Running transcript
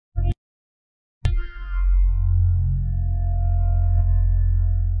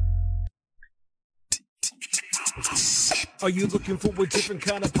Are you looking for a different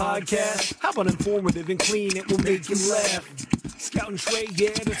kind of podcast? How about informative and clean? It will make you laugh. Scout and Trey, yeah,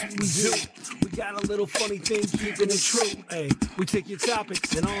 that's what we do. We got a little funny thing, keeping it true. Hey, we take your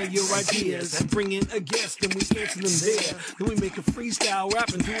topics and all your ideas and bring in a guest and we answer them there. Then we make a freestyle rap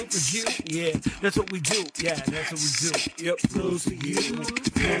and do it for you. Yeah, that's what we do. Yeah, that's what we do. Yep, flows for you,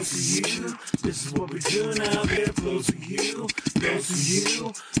 flows for you. This is what we're doing out there. Flows for you, flows for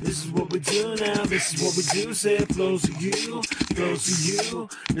you. This is what we're doing now. This is what we do. Say it flows for you, flows for you.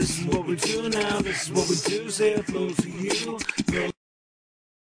 This is what we're doing now. This is what we do. Say it flows for you.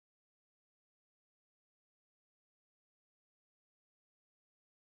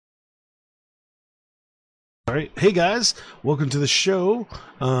 All right. Hey, guys. Welcome to the show.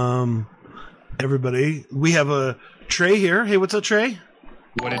 Everybody, we have a Trey here. Hey, what's up, Trey?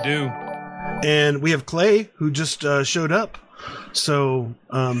 What it do? And we have Clay, who just showed up. So,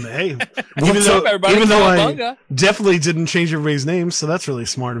 hey, What's up, everybody? even though I Cowabunga. definitely didn't change everybody's names, so that's really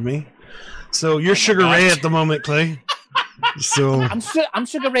smart of me. So you're Sugar gosh. Ray at the moment, Clay. So I'm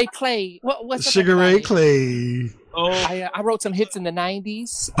Sugar Ray Clay. What's up, Sugar Ray everybody? Clay. Oh, I wrote some hits in the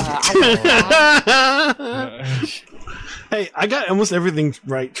 90s. Hey, I got almost everything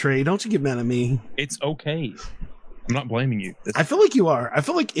right, Trey. Don't you get mad at me. it's okay. I'm not blaming you. I feel like you are. I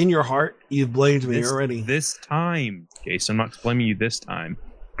feel like in your heart you've blamed me already. This time, okay, so I'm not blaming you this time.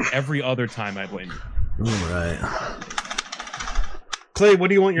 Every other time I blame you. All right. Clay, what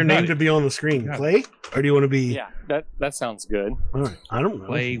do you want your You got name it. to be on the screen? You got Clay? Or do you want to be... Yeah, that sounds good. All right. I don't know.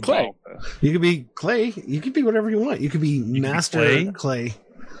 Play Clay. well. You could be Clay. You could be whatever you want. You could be be Master Clay.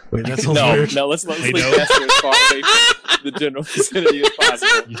 Wait, that sounds No, weird. let's Hey, leave no. Master as far away from the general vicinity as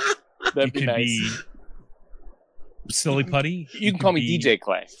possible. You That'd be could nice. be Silly Putty. You can call me DJ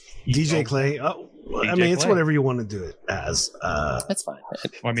Clay. DJ Clay. Oh, I DJ mean, it's Clay. whatever you want to do it as. That's fine.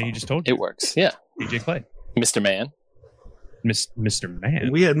 Well, I mean, you just told you. It works. Yeah, DJ Clay. Mr. Man. Mr.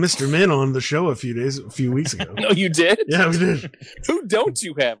 Man. We had Mr. Min on the show a few weeks ago. No, you did. Yeah, we did. Who don't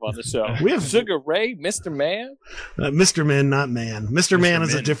you have on the show? We have Sugar Ray, Mr. Man. Mr. Min, not Man. Mr. Man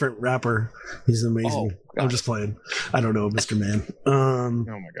is a Min. different rapper. He's amazing. Oh, I'm just playing. I don't know Mr. Man. Oh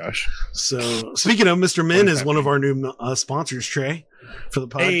my gosh. So speaking of Mr. Min, is one of our new sponsors, Trey, for the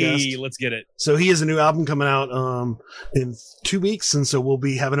podcast. Hey, let's get it. So he has a new album coming out in 2 weeks, and so we'll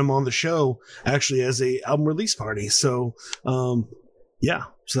be having him on the show actually as a album release party. So yeah,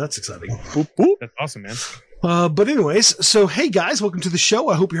 so that's exciting. That's awesome, man. But anyways, so hey guys, welcome to the show.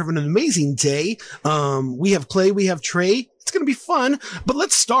 I hope you're having an amazing day. We have Clay, we have Trey. It's gonna be fun. But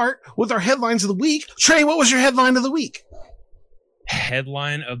let's start with our headlines of the week. Trey, what was your headline of the week?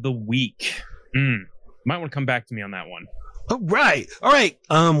 Headline of the week. Might want to come back to me on that one. All right.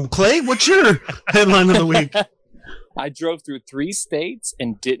 Clay, what's your headline of the week? I drove through 3 states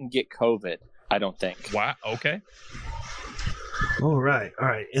and didn't get COVID. I don't think. Wow. Okay. All right.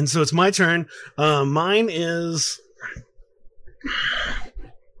 And so it's my turn. Mine is.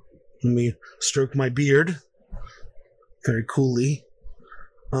 Let me stroke my beard very coolly.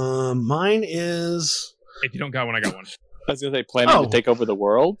 Mine is. If you don't got one, I got one. I was gonna say planning to take over the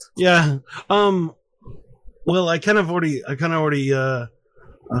world. Yeah. Well, I kind of already.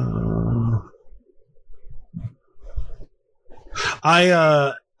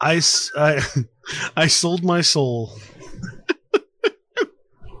 I sold my soul.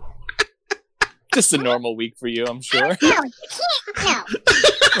 Just a normal week for you, I'm sure. No, you can't.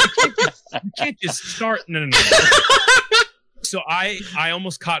 No. You can't just start. No. So I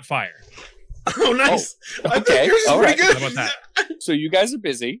almost caught fire. Oh, nice. I think okay, yours is all pretty right. good. How about that? So you guys are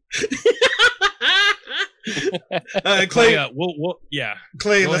busy. Clay, We'll yeah.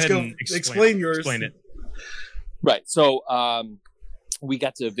 Clay, Go let's ahead go. and Explain yours. Explain it. Right. So we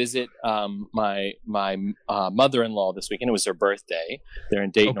got to visit my mother-in-law this weekend. It was her birthday. They're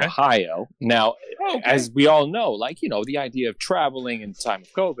in Dayton, Okay. Ohio. Now, Okay. as we all know, the idea of traveling in time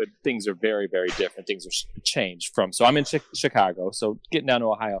of COVID, things are very, very different. Things are changed from. So I'm in Chicago. So getting down to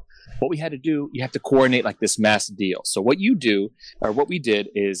Ohio, what we had to do, you have to coordinate like this massive deal. So what you do, or what we did,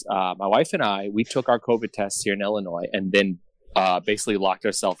 is my wife and I, we took our COVID tests here in Illinois, and then basically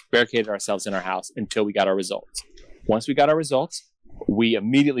barricaded ourselves in our house until we got our results. Once we got our results, we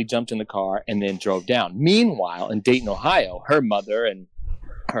immediately jumped in the car and then drove down. Meanwhile, in Dayton, Ohio, her mother and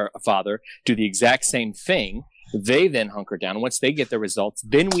her father do the exact same thing. They then hunker down. Once they get the results,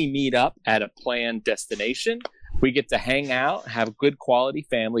 then we meet up at a planned destination. We get to hang out, have good quality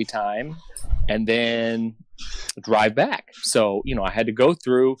family time, and then drive back. So, I had to go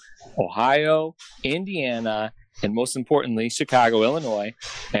through Ohio, Indiana, and most importantly, Chicago, Illinois,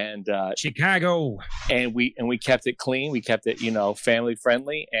 and Chicago. we kept it clean. We kept it, family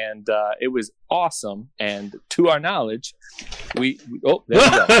friendly, and it was awesome. And to our knowledge, there we go.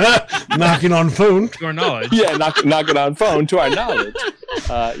 Knocking on phone. To our knowledge. Yeah, knocking on phone. To our knowledge,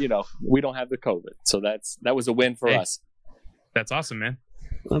 we don't have the COVID, so that was a win for us. That's awesome, man.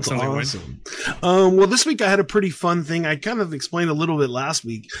 That's Sounds like a win. awesome. Well, this week I had a pretty fun thing. I kind of explained a little bit last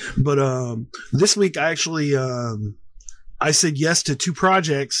week, but this week I actually I said yes to 2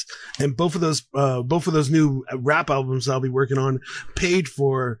 projects, and both of those new rap albums I'll be working on paid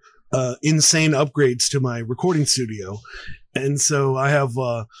for insane upgrades to my recording studio. And so I have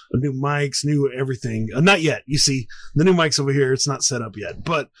new mics, new everything. Not yet. You see, the new mics over here, it's not set up yet,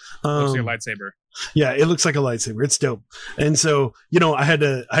 but Looks like a lightsaber. yeah, it looks like a lightsaber. It's dope. And so, I had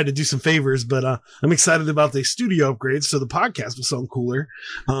to do some favors, but I'm excited about the studio upgrades, so the podcast will sound cooler.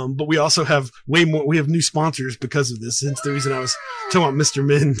 But we also have way more. We have new sponsors because of this. Hence the reason I was talking about Mr.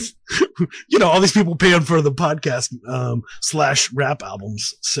 Min. All these people paying for the podcast / rap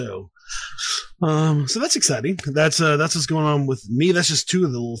albums. So that's exciting. That's what's going on with me. That's just 2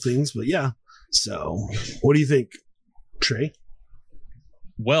 of the little things, but yeah. So what do you think, Trey?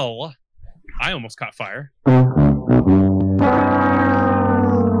 Well, I almost caught fire.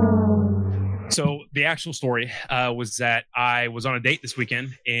 So the actual story was that I was on a date this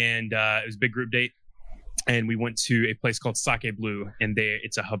weekend, and it was a big group date, and we went to a place called Sake Blue, and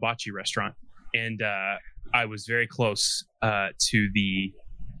it's a hibachi restaurant, and I was very close to the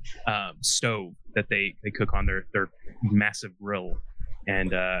stove that they cook on their massive grill,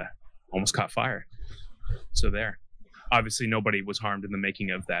 and almost caught fire. So there. Obviously, nobody was harmed in the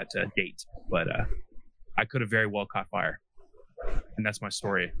making of that date, but I could have very well caught fire, and that's my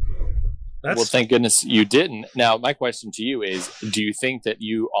story. Well, thank goodness you didn't. Now, my question to you is: do you think that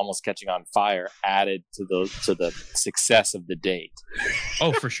you almost catching on fire added to the success of the date?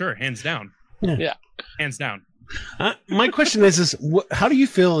 Oh, for sure, hands down. Yeah. Hands down. My question is how do you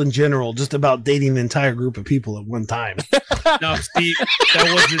feel in general just about dating an entire group of people at one time? No, Steve,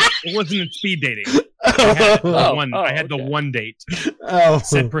 it wasn't speed dating. I had the one date. Oh,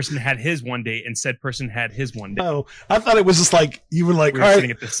 Said person had his one date, and said person had his one date. oh, I thought it was just like you were like, We were all sitting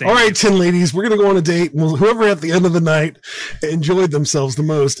right, at the same all right, table. 10 ladies, we're gonna go on a date. Well, whoever at the end of the night enjoyed themselves the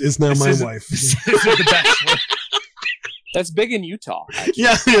most is now This my is- wife. This is the best one. That's big in Utah. Actually.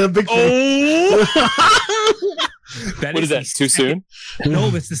 Yeah, big thing. That What is that? the Too soon? No,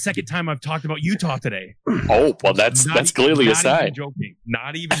 that's the second time I've talked about Utah today. Oh, well, that's clearly a not sign. Even joking.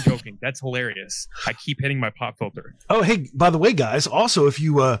 Not even joking. That's hilarious. I keep hitting my pop filter. Oh, hey, by the way, guys, also if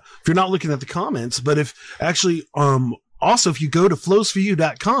you're not looking at the comments, but if actually also if you go to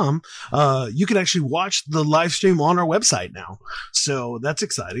flowsforyou.com, you can actually watch the live stream on our website now. So that's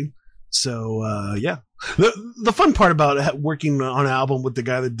exciting. So yeah. The fun part about working on an album with the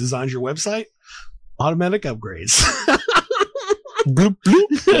guy that designs your website, automatic upgrades. Bloop,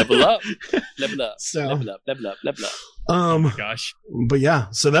 bloop. Level up. Level up. So- Level up. Level up. Level up. Oh my gosh. But yeah,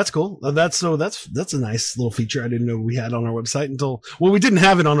 so that's cool. That's a nice little feature I didn't know we had on our website until, well, we didn't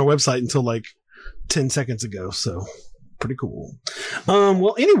have it on our website until like 10 seconds ago. So pretty cool.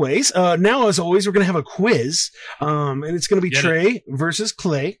 Well, anyways, now as always, we're going to have a quiz. And it's going to be Get it. Trey versus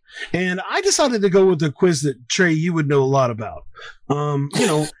Clay. And I decided to go with the quiz that Trey, you would know a lot about.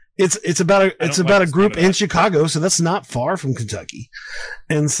 It's about a group in Chicago, so that's not far from Kentucky.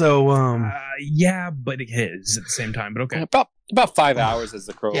 And so, Yeah, but it is at the same time. But okay. About 5 hours as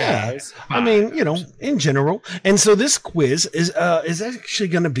the crow Yeah. flies. I mean, in general. And so this quiz is actually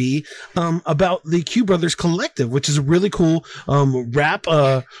going to be about the Q Brothers Collective, which is a really cool rap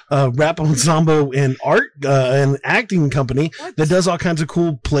ensemble and art and acting company that does all kinds of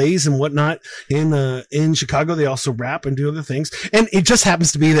cool plays and whatnot in Chicago. They also rap and do other things. And it just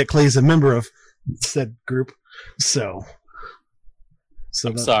happens to be that Clay is a member of said group. So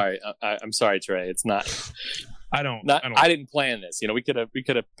I'm sorry. I'm sorry, Trey. It's not. I don't. I didn't plan this. We could have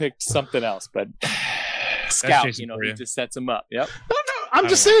picked something else, but Scout, Jason for he you. just sets him up. Yep. No, I'm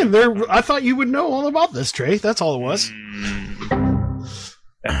just saying. I thought you would know all about this, Trey. That's all it was.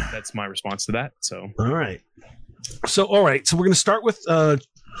 That's my response to that. So All right. So we're going to start with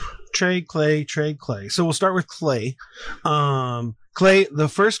Trey, Clay. So we'll start with Clay. Clay, the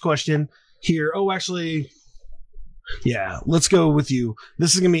first question here. Oh, actually, yeah, let's go with you.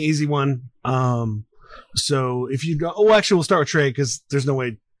 This is going to be an easy one. So if you go, we'll start with Trey because there's no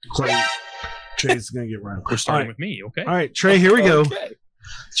way Trey's going to get wrong. we're starting All right. with me. Okay. All right, Trey, here we go. Okay.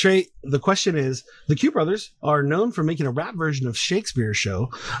 Trey, the question is, the Q Brothers are known for making a rap version of Shakespeare's show.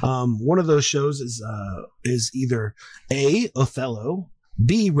 One of those shows is either A, Othello,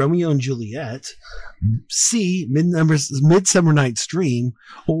 B, Romeo and Juliet, C, Midsummer Night's Dream,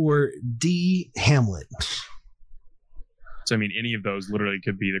 or D, Hamlet? So I mean, any of those literally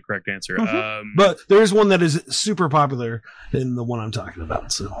could be the correct answer. But there's one that is super popular in the one I'm talking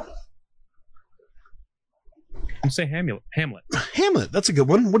about. So I'll say Hamlet. Hamlet, that's a good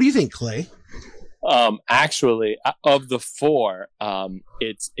one. What do you think, Clay? Actually, of the four,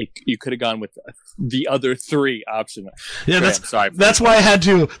 you could have gone with the other three option. Yeah, Sorry. that's why I had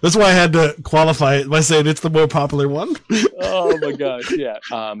to qualify it by saying it's the more popular one. Oh my gosh, yeah.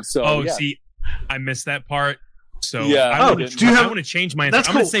 See, I missed that part. So Yeah. I want to change my answer. That's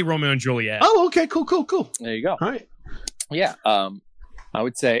I'm going cool. to say Romeo and Juliet. Oh, okay, cool. There you go. All right. Yeah. I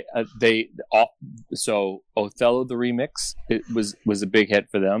would say so Othello the remix was a big hit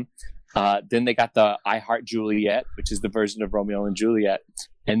for them. Then they got the I Heart Juliet, which is the version of Romeo and Juliet,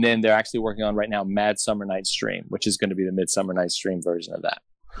 and then they're actually working on right now Mad Summer Night's Dream, which is going to be the Midsummer Night's Dream version of that.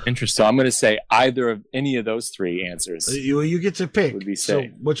 Interesting. So I'm going to say either of any of those three answers. You get to pick. Would be so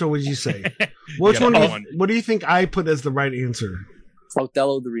safe. which one would you say? What do you think I put as the right answer?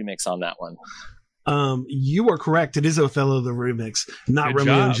 Othello the remix on that one. You are correct. It is Othello the remix, not Good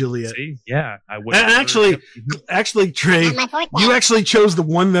Romeo job. and Juliet. See? Yeah, I would. And actually, Trey, And my fourth one. you actually chose the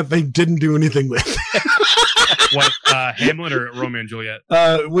one that they didn't do anything with. What Hamlet or Romeo and Juliet?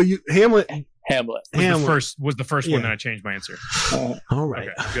 Hamlet Hamlet. Was the first one Yeah. that I changed my answer. All right.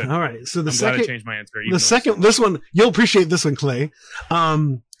 Okay, good. All right. So the I'm glad I second, changed my answer. this one, you'll appreciate this one, Clay.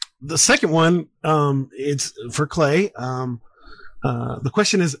 The second one, it's for Clay. The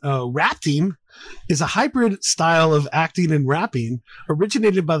question is, rap team is a hybrid style of acting and rapping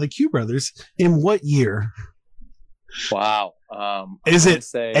originated by the Q Brothers in what year? Wow. Is I'm gonna it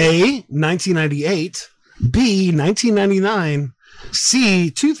say A, 1998, B, 1999,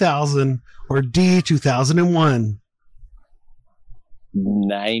 C, 2000, or D, 2001?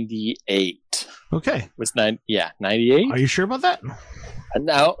 98? Okay. Was 98? Are you sure about that?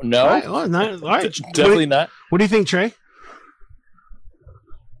 No. All right. All right. Definitely not. What do you think, Trey?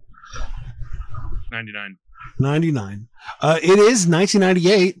 99. 99. It is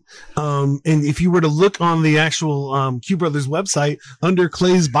 1998. And if you were to look on the actual Q Brothers website under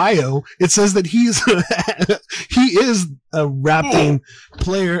Clay's bio, it says that he is a rap team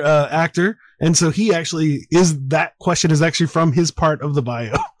player, actor. And so he actually is, that question is actually from his part of the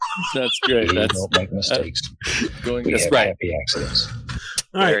bio. That's great. We That's don't make mistakes. going. We That's have right. happy accidents.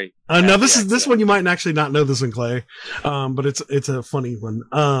 All right. Very Now happy this accident. one you might actually not know this one, Clay. But it's a funny one.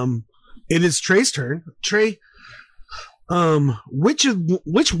 It is Trey's turn. Trey, which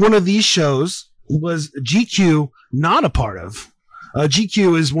one of these shows was GQ not a part of?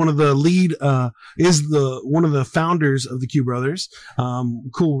 GQ is one of the lead, one of the founders of the Q Brothers.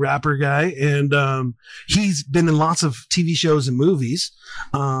 Cool rapper guy. And, he's been in lots of TV shows and movies.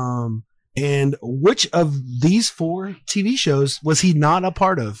 And which of these 4 TV shows was he not a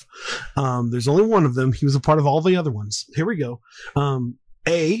part of? There's only one of them. He was a part of all the other ones. Here we go.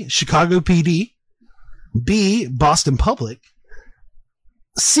 A, Chicago PD. B, Boston Public.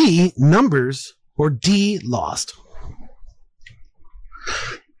 C, Numbers. Or D, Lost.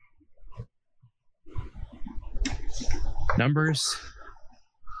 Numbers.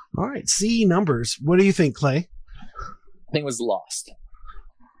 All right, C, Numbers. What do you think, Clay? I think it was Lost.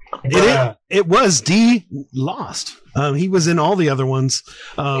 It was D, Lost. He was in all the other ones.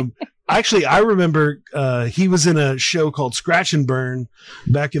 Actually, I remember he was in a show called Scratch and Burn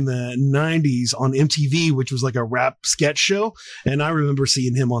back in the 90s on MTV, which was like a rap sketch show. And I remember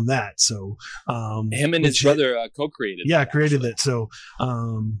seeing him on that. So Him and his brother co-created. Yeah, that, created actually. it. So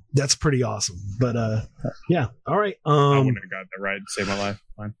that's pretty awesome. But yeah. All right. I wouldn't have got that right to save my life.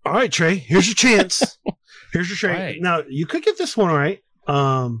 Fine. All right, Trey. Here's your chance. Here's your chance. Right. Now you could get this one right.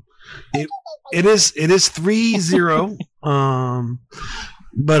 It is 3-0.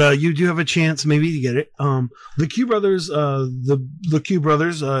 But you do have a chance maybe to get it. The Q Brothers, the Q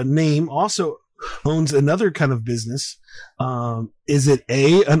Brothers name also owns another kind of business. Is it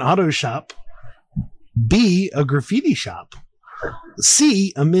A, an auto shop, B, a graffiti shop,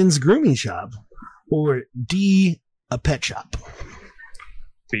 C, a men's grooming shop, or D, a pet shop?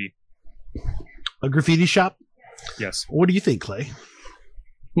 B. A graffiti shop? Yes. What do you think, Clay?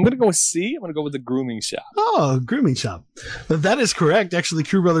 I'm going to go with C. I'm going to go with the grooming shop. Oh, grooming shop. That is correct. Actually,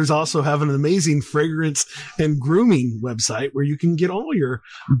 Q Brothers also have an amazing fragrance and grooming website where you can get all your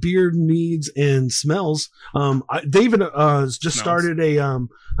beard needs and smells. David has just started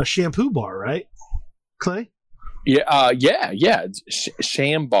a shampoo bar, right, Clay? Yeah.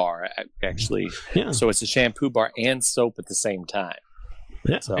 Sham bar, actually. Yeah. So it's a shampoo bar and soap at the same time.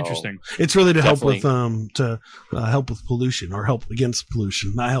 Yeah. So, Interesting. It's really to help Definitely. with help with pollution or help against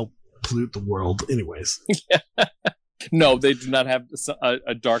pollution, not help pollute the world. Anyways, No, they do not have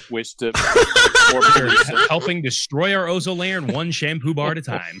a dark wish to. They're helping destroy our ozone layer in one shampoo bar at a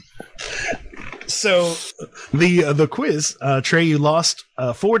time. so the quiz, Trey, you lost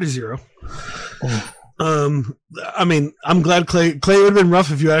 4-0. I mean, I'm glad Clay. Clay, it would have been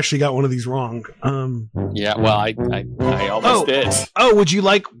rough if you actually got one of these wrong. Yeah, well, I almost did. Oh, would you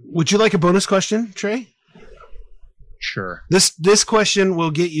like a bonus question, Trey? Sure. This question will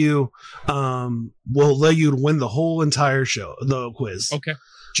get you, will let you win the whole entire show, the quiz. Okay.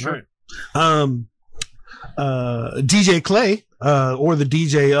 Sure. DJ Clay, or the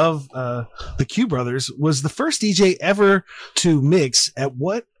DJ of the Q Brothers, was the first DJ ever to mix at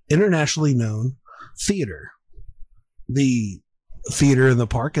what internationally known theater? The theater in the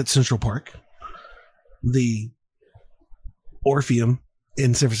park at Central Park, the Orpheum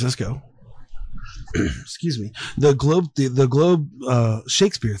in San Francisco. Excuse me, the Globe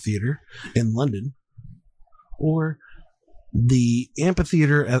Shakespeare Theater in London, or the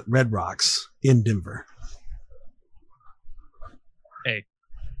Amphitheater at Red Rocks in Denver.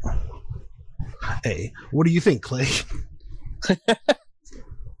 Hey, what do you think, Clay?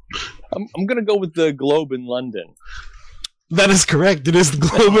 I'm gonna go with the Globe in London. That is correct. It is the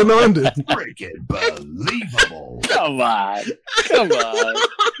Globe in London. Freaking believable. Come on.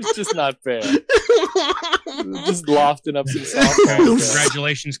 It's just not fair. Just lofting up some softballs.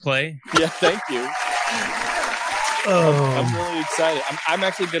 Congratulations, Clay. Yeah, thank you. I'm really excited. I'm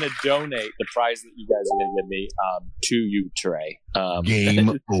actually going to donate the prize that you guys are going to give me to you, Trey.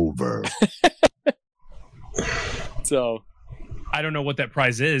 Game over. So I don't know what that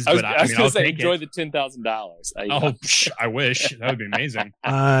prize is, I was but I going mean, to I'll say, take enjoy it. the $10,000. Oh, I wish. That would be amazing.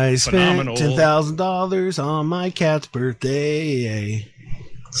 I spent Phenomenal. $10,000 on my cat's birthday.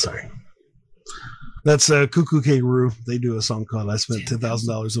 Sorry. That's Cuckoo Kangaroo. They do a song called "I Spent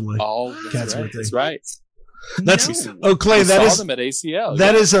 $10,000 on my." Oh, Cat's that's right. birthday. That's right. That's No. Clay. We That saw is them at ACL.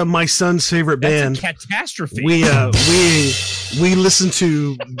 that is my son's favorite band. That's a catastrophe. We listen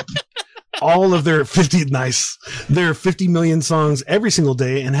to all of their 50 million songs every single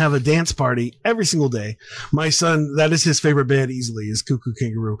day and have a dance party every single day. My son, that is his favorite band easily, is Cuckoo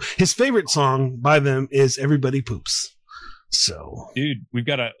Kangaroo. His favorite song by them is Everybody Poops. So, Dude, we've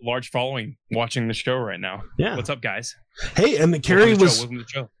got a large following watching the show right now. yeah. What's up, guys? Hey, and Welcome to the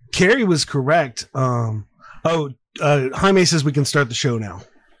show. Carrie was correct. Jaime says we can start the show now.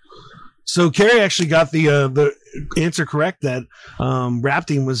 So Carrie actually got the answer correct, that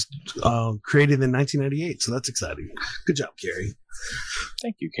Rapting was created in 1998. So that's exciting. Good job, Carrie.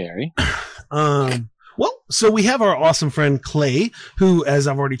 Thank you, Carrie. Well, so we have our awesome friend Clay, who, as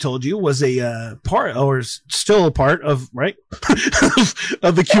I've already told you, was a part, or is still a part of, right,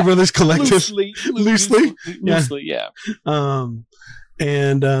 of the Q Brothers Collective. Loosely, yeah.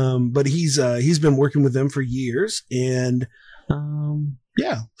 But he's been working with them for years, and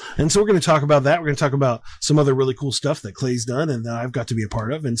yeah. And so we're going to talk about that. We're going to talk about some other really cool stuff that Clay's done and that I've got to be a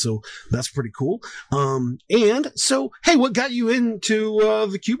part of. And so that's pretty cool. And so, hey, what got you into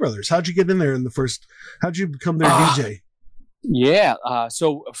the Q Brothers? How'd you get in there how'd you become their DJ? Yeah.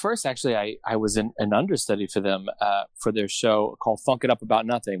 So first, actually, I was an understudy for them for their show called Funk It Up About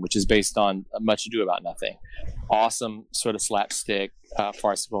Nothing, which is based on Much Ado About Nothing. Awesome sort of slapstick,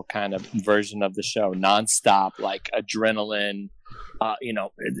 farcical kind of version of the show, nonstop, like adrenaline,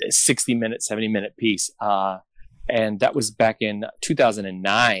 60-minute, 70-minute piece. And that was back in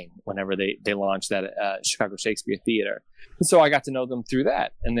 2009, whenever they launched that Chicago Shakespeare Theater. And so I got to know them through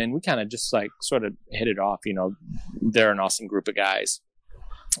that. And then we kind of just like sort of hit it off. They're an awesome group of guys.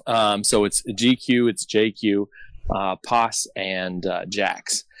 So it's GQ, it's JQ, Poss, and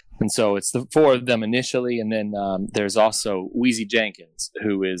Jax. And so it's the four of them initially. And then there's also Wheezy Jenkins,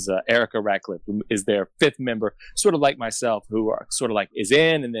 who is Erica Ratcliffe, who is their fifth member, sort of like myself, who are sort of like is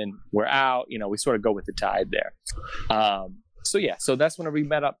in and then we're out. We sort of go with the tide there. So that's whenever we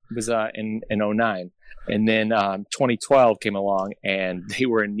met up. It was in 2009. And then 2012 came along and they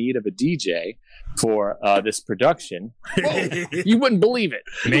were in need of a DJ for this production. Whoa, you wouldn't believe it.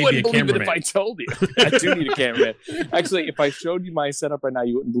 Maybe You wouldn't a believe it if cameraman. I told you. I do need a cameraman. Actually, if I showed you my setup right now,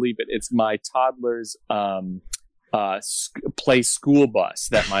 you wouldn't believe it. It's my toddler's play school bus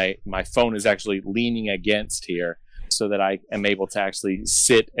that my phone is actually leaning against here, so that I am able to actually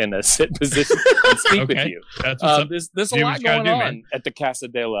sit in a sit position and speak with you. That's what's up. There's a Do lot what you gotta going do, on man. at the Casa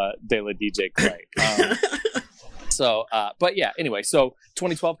de la DJ Clay. But yeah, anyway, so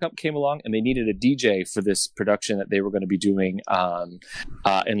 2012 came along and they needed a DJ for this production that they were going to be doing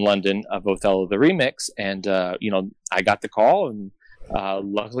in London of Othello the Remix. And, I got the call and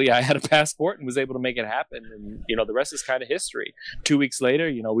luckily I had a passport and was able to make it happen. And, the rest is kind of history. 2 weeks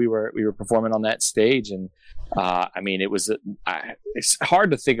later, we were performing on that stage. And, it's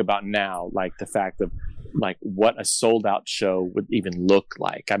hard to think about now, like the fact of like what a sold out show would even look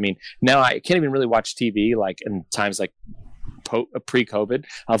like. I mean, now I can't even really watch TV like in times like pre-COVID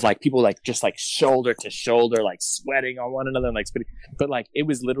of like people like just like shoulder to shoulder, like sweating on one another and like spitting. But like it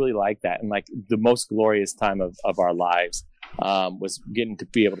was literally like that. And like the most glorious time of our lives was getting to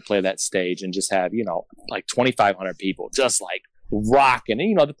be able to play that stage and just have, like 2,500 people just like rocking.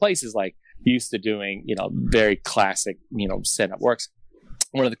 And, the place is like used to doing, very classic, setup works.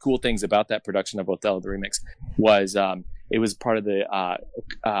 One of the cool things about that production of Othello the Remix was it was part of the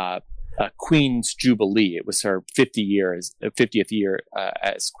Queen's Jubilee. It was her 50th year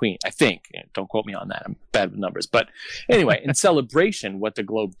as Queen, I think. Don't quote me on that. I'm bad with numbers. But anyway, in celebration, what the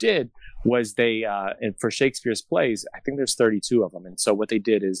Globe did was they, and for Shakespeare's plays, I think there's 32 of them. And so what they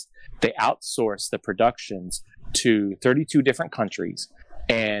did is they outsourced the productions to 32 different countries.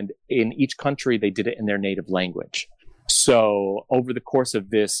 And in each country, they did it in their native language. So over the course of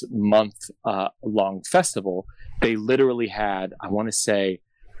this month-long festival, they literally had, I want to say,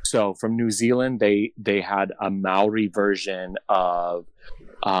 so from New Zealand, they had a Maori version of,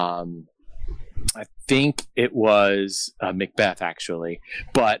 I think it was Macbeth, actually.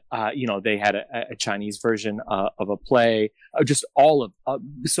 But, they had a Chinese version of a play, just all of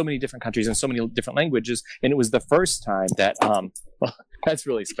so many different countries and so many different languages. And it was the first time that, that's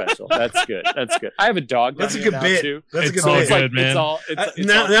really special. That's good. That's good. I have a dog. That's a good bit. Too. That's a good all bit. good, man.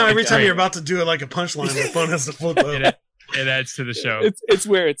 Now every time you're about to do it like a punchline, the phone has to flip up. It adds to the show. It's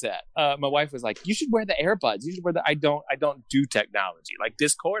where it's at. My wife was like, "You should wear the earbuds. You should wear the." I don't do technology like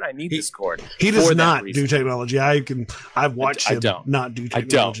Discord. I need Discord. He does not do technology. I've watched him not do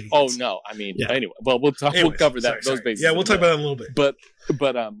technology. I don't. Oh no. I mean, anyway. Well, we'll cover that. Those bases. Yeah, we'll talk about that in a little bit. But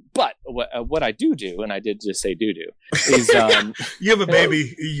what I do, and I did just say do is you have a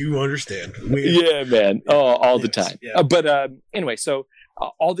baby. You understand? Yeah, man. Oh, all the time. Yeah. But anyway, so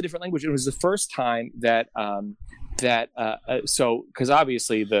all the different languages. It was the first time that. So because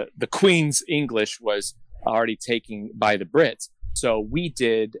obviously the Queen's English was already taken by the Brits, so we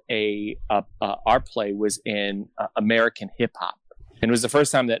did our play was in American hip hop, and it was the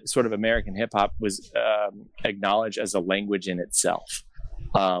first time that sort of American hip hop was acknowledged as a language in itself,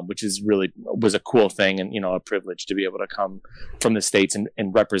 which is really was a cool thing and a privilege to be able to come from the States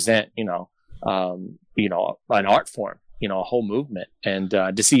and represent an art form. A whole movement, and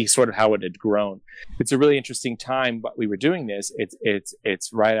to see sort of how it had grown. It's a really interesting time. But we were doing this. It's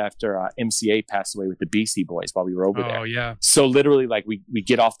right after MCA passed away with the Beastie Boys while we were over there. Oh yeah. So literally, like we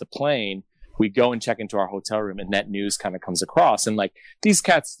get off the plane, we go and check into our hotel room, and that news kind of comes across. And like these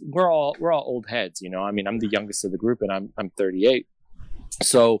cats, we're all old heads. I mean, I'm the youngest of the group, and I'm 38.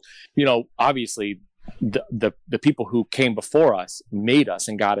 So obviously, the people who came before us made us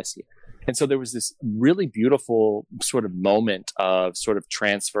and got us here. And so there was this really beautiful sort of moment of sort of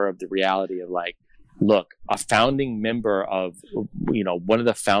transfer of the reality of like, look, a founding member of, one of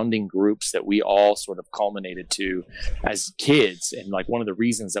the founding groups that we all sort of culminated to as kids. And like one of the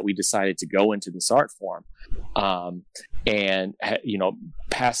reasons that we decided to go into this art form,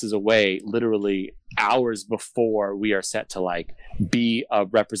 passes away literally hours before we are set to like be a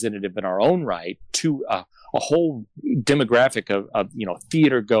representative in our own right to a whole demographic of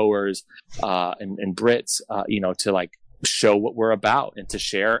theater goers and Brits, to like show what we're about and to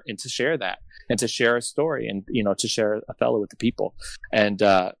share that and to share a story and to share Othello with the people, and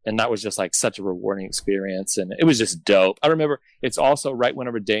that was just like such a rewarding experience, and it was just dope. I remember it's also right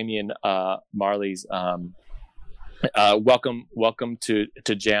whenever Damian Marley's Welcome to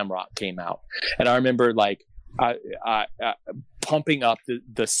Jamrock came out, and I remember like I pumping up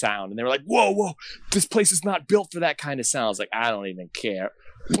the sound, and they were like, whoa, this place is not built for that kind of sound. I was like, I don't even care.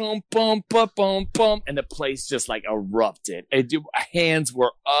 Boom, boom, boom, boom, boom, and the place just like erupted. Hands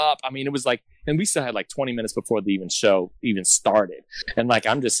were up. I mean, it was like, and we still had like 20 minutes before the show even started, and like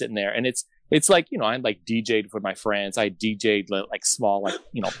I'm just sitting there, and it's like, I like DJ'd with my friends. I DJ'd like small, like,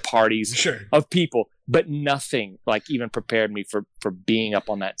 parties of people, but nothing like even prepared me for being up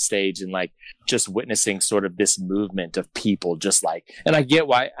on that stage and like just witnessing sort of this movement of people just like, and I get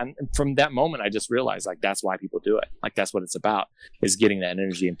why. And from that moment, I just realized like, that's why people do it. Like, that's what it's about, is getting that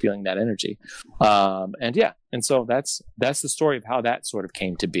energy and feeling that energy. And so that's the story of how that sort of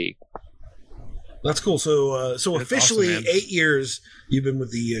came to be. That's cool. So officially awesome, 8 years you've been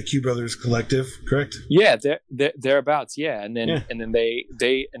with the Q Brothers Collective, correct? Yeah, thereabouts. Yeah, and then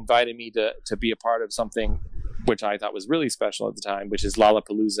they invited me to be a part of something which I thought was really special at the time, which is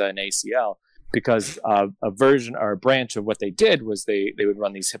Lollapalooza and ACL. because a version or a branch of what they did was they would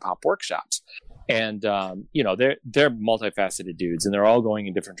run these hip hop workshops. And they're multifaceted dudes, and they're all going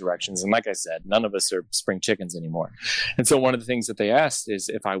in different directions. And like I said, none of us are spring chickens anymore. And so one of the things that they asked is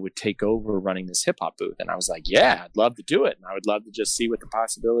if I would take over running this hip hop booth, and I was like, yeah, I'd love to do it, and I would love to just see what the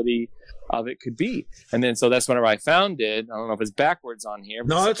possibility of it could be. And then so that's whenever I found it. I don't know if it's backwards on here.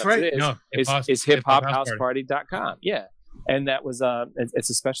 No, that's right. It is. No, It's hiphopHouseParty.com. Yeah. And that was it's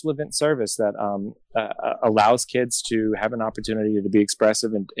a special event service that allows kids to have an opportunity to be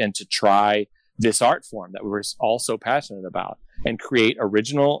expressive and to try this art form that we're all so passionate about, and create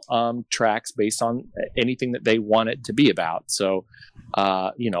original tracks based on anything that they want it to be about. So,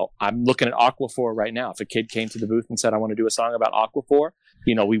 I'm looking at Aquaphor right now. If a kid came to the booth and said, I want to do a song about Aquaphor,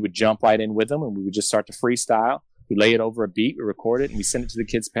 we would jump right in with them, and we would just start to freestyle. We lay it over a beat, we record it, and we send it to the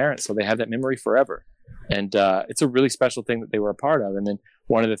kid's parents so they have that memory forever. And it's a really special thing that they were a part of. And then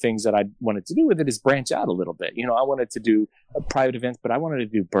one of the things that I wanted to do with it is branch out a little bit. I wanted to do private events, but I wanted to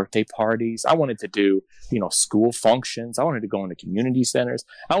do birthday parties. I wanted to do, school functions. I wanted to go into community centers.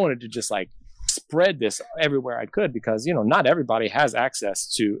 I wanted to just spread this everywhere I could, because not everybody has access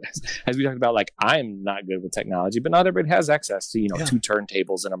to, as we talked about, I'm not good with technology, but not everybody has access to 2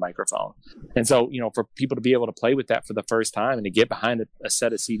 turntables and a microphone. And so for people to be able to play with that for the first time, and to get behind a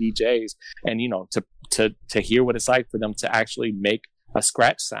set of CDJs, and to hear what it's like for them to actually make a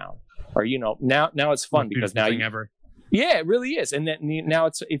scratch sound, or now it's fun, because now yeah, it really is. And then now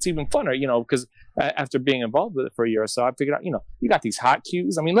it's even funner, because after being involved with it for a year or so, I figured out, you got these hot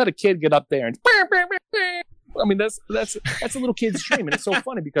cues. I mean, let a kid get up there and I mean, that's a little kid's dream. And it's so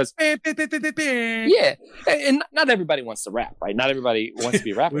funny because yeah, and not everybody wants to rap, right? Not everybody wants to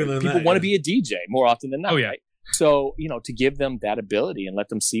be a rapper. People want to be a DJ more often than not. Oh, yeah. Right? So, to give them that ability and let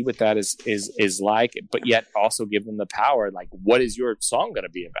them see what that is like, but yet also give them the power, what is your song going to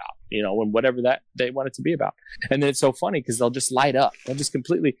be about, and whatever that they want it to be about. And then it's so funny because they'll just light up. They'll just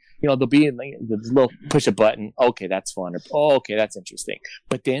completely, they'll be in the little push a button. Okay, that's fun. Or, oh, okay, that's interesting.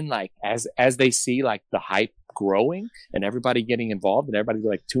 But then as they see the hype growing and everybody getting involved and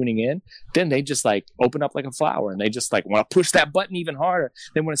everybody tuning in, then they just open up like a flower, and they just want to push that button even harder.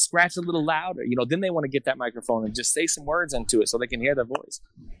 They want to scratch a little louder, then they want to get that microphone and just say some words into it so they can hear their voice.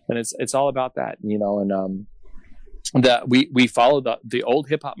 And it's all about that, and that we follow the old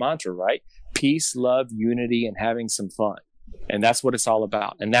hip hop mantra, right? Peace, love, unity, and having some fun. And that's what it's all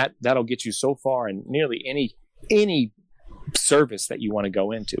about. And that'll get you so far in nearly any service that you want to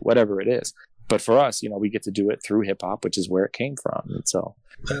go into, whatever it is. But for us, we get to do it through hip hop, which is where it came from. And so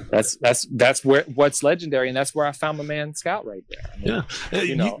that's where what's legendary, and that's where I found my man Scout right there.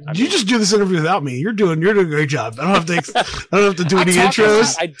 You just do this interview without me. You're doing a great job. I don't have to do any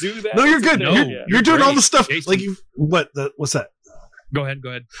intros. I do that. No, you're good. You're doing all the stuff. Jason. What's that? Go ahead.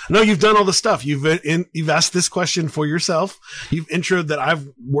 No, you've done all the stuff. You've asked this question for yourself. You've introed that I've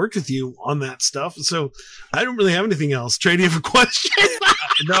worked with you on that stuff. So I don't really have anything else. Trey, do you have a question?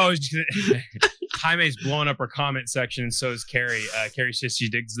 No, Jaime's blowing up our comment section, and so is Carrie. Carrie says she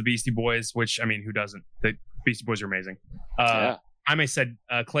digs the Beastie Boys, which, I mean, who doesn't? The Beastie Boys are amazing. Jaime said,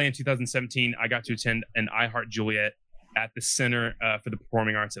 Clay, in 2017, I got to attend an I Heart Juliet at the Center for the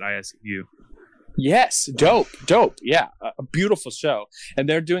Performing Arts at ISU. Yes, dope. Yeah, a beautiful show, and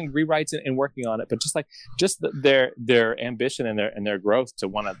they're doing rewrites and working on it. But their ambition and their growth to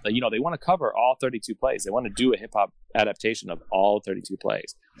want to, they want to cover all 32 plays. They want to do a hip hop adaptation of all 32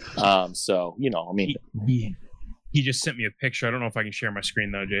 plays. So I mean, he just sent me a picture. I don't know if I can share my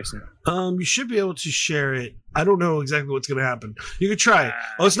screen though, Jason. You should be able to share it. I don't know exactly what's going to happen. You could try it.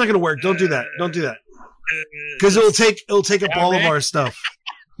 Oh, it's not going to work. Don't do that. Because it'll take up all of our stuff.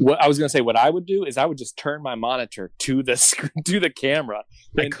 What I was going to say, what I would do is I would just turn my monitor to the screen, to the camera.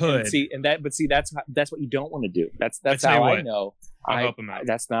 And see, that's what you don't want to do. That's how I know. I'll help him out.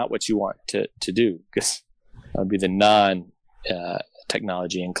 That's not what you want to do, because that would be the non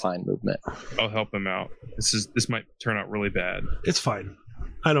technology inclined movement. I'll help him out. This might turn out really bad. It's fine.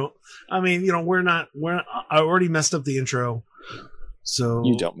 I already messed up the intro. So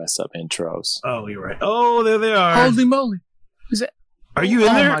you don't mess up intros. Oh, you're right. Oh, there they are. Holy moly. Is it? Are you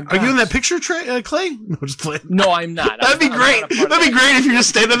in there? Are you in that picture, Clay? No, just playing. No, I'm not. That'd be great. That'd be great if you're just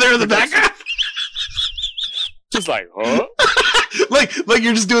standing there in the background. Just huh? like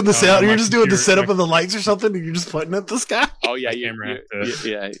you're just doing the sound. You're just doing the setup of the lights or something, and you're just pointing at the sky. Oh yeah,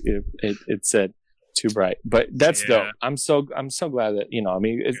 it said too bright, but that's dope. I'm so glad that I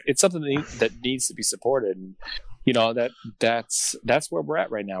mean, it's something that needs to be supported, and that's where we're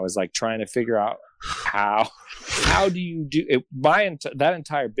at right now, is trying to figure out how do you do it? That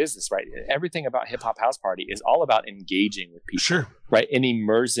entire business, right? Everything about Hip Hop House Party is all about engaging with people, Sure. right? And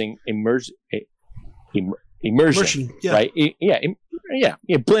immersion, Yeah. right?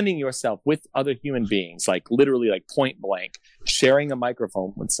 Blending yourself with other human beings, like literally, like point blank, sharing a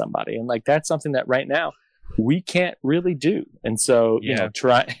microphone with somebody, and like that's something that right now we can't really do. And so, you know,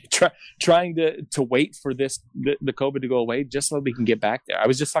 trying to wait for the COVID to go away just so we can get back there. I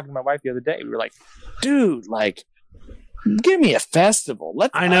was just talking to my wife the other day. We were like, dude, like, give me a festival.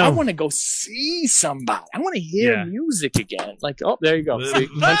 I know. I want to go see somebody. I want to hear music again. Like, oh, there you go. See?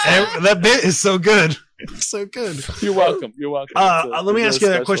 That bit is so good. So good. You're welcome. You're welcome. Let me ask you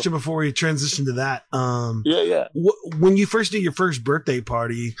that question before we transition to that. When you first did your first birthday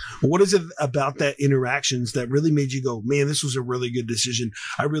party, what is it about that interactions that really made you go, man, this was a really good decision.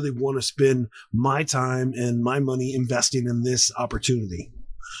 I really want to spend my time and my money investing in this opportunity.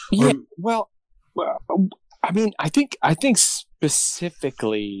 Yeah. Well, I mean, I think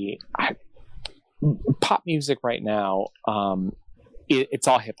specifically pop music right now, it's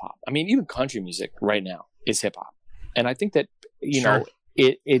all hip hop. I mean, even country music right now is hip hop. And I think that, you know,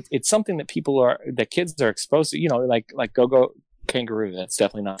 it's something that kids are exposed to, you know, like Go-Go Kangaroo. That's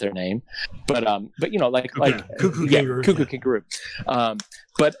definitely not their name, but you know, like Cuckoo Kangaroo.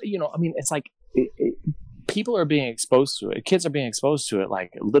 But you know, I mean, it's like, people are being exposed to it. Kids are being exposed to it,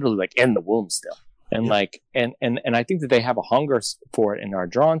 like literally like in the womb still. And like, and I think that they have a hunger for it and are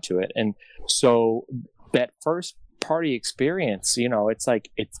drawn to it. And so that first party experience, you know, it's like,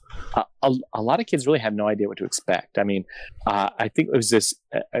 it's a lot of kids really have no idea what to expect. I mean, I think it was this,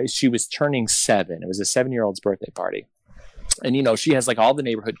 she was turning 7. It was a 7-year-old's birthday party. And, you know, she has like all the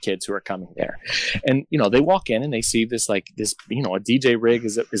neighborhood kids who are coming there. And, you know, they walk in and they see this, you know, a DJ rig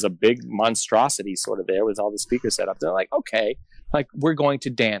is a big monstrosity sort of there with all the speakers set up. They're like, okay, like we're going to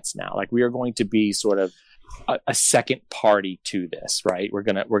dance now. Like we are going to be sort of a second party to this, right? We're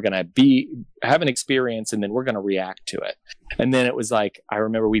going to have an experience and then we're going to react to it. And then it was like, I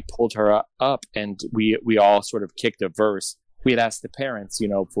remember we pulled her up and we all sort of kicked a verse. We had asked the parents, you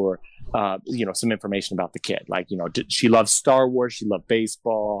know, for, you know, some information about the kid. Like, you know, she loved Star Wars. She loved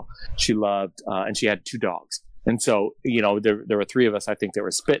baseball. She loved, and she had 2 dogs. And so, you know, there were 3 of us, I think, that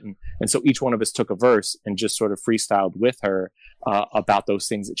were spitting. And so each one of us took a verse and just sort of freestyled with her about those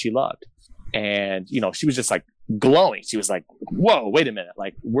things that she loved. And, you know, she was just like glowing. She was like, whoa, wait a minute.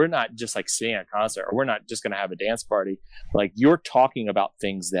 Like, we're not just like seeing a concert, or we're not just going to have a dance party. Like, you're talking about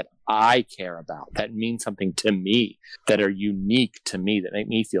things that I care about, that mean something to me, that are unique to me, that make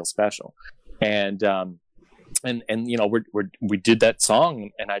me feel special. And you know, we did that song.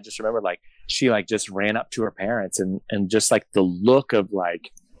 And I just remember like, she like just ran up to her parents and just like the look of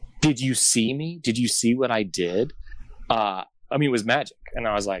like, did you see me? Did you see what I did? I mean, it was magic. And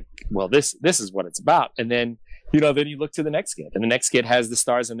I was like, well, this is what it's about. And then, you know, then you look to the next kid, and the next kid has the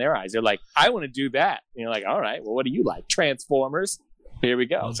stars in their eyes. They're like, I want to do that. And you're like, all right, well, what do you like? Transformers. Here we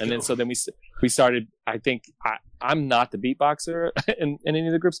go. Then we started, I think I'm not the beatboxer in any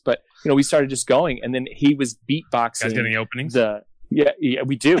of the groups, but you know, we started just going, and then he was beatboxing. Guys getting openings? Yeah,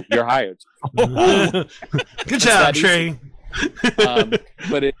 we do. You're hired. Good job, Trey.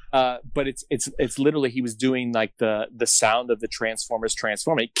 But it's literally, he was doing like the sound of the Transformers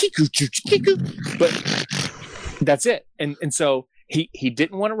transforming, but that's it. And so he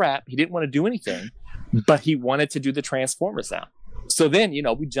didn't want to rap, he didn't want to do anything, but he wanted to do the Transformers sound. So then, you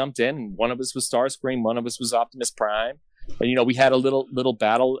know, we jumped in, and one of us was Starscream, one of us was Optimus Prime, and you know, we had a little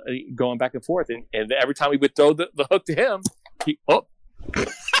battle going back and forth, and every time we would throw the hook to him, boom.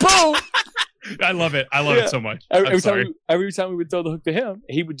 I love it. I love it so much. Every time we would throw the hook to him,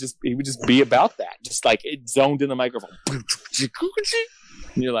 he would just be about that, just like it zoned in the microphone. And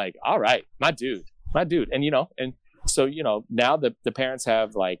you're like, all right, my dude. And you know, and so, you know, now the parents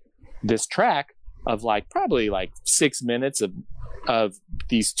have like this track of like probably like 6 minutes of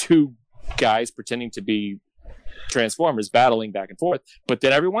these 2 guys pretending to be Transformers battling back and forth. But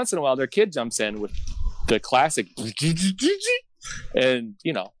then every once in a while, their kid jumps in with the classic, and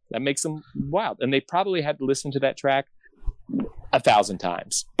you know, that makes them wild. And they probably had to listen to that track 1,000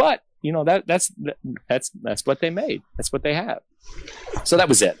 times. But you know, that's what they made. That's what they have. So that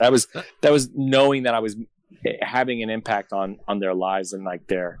was it. That was knowing that I was having an impact on their lives, and like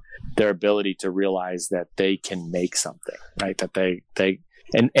their ability to realize that they can make something, right? That they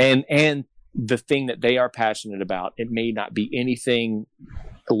and the thing that they are passionate about, it may not be anything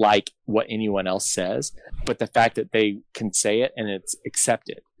like what anyone else says, but the fact that they can say it and it's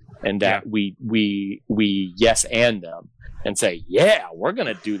accepted, and that we yes and them and say, yeah, we're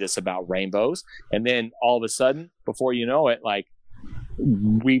gonna do this about rainbows, and then all of a sudden, before you know it, like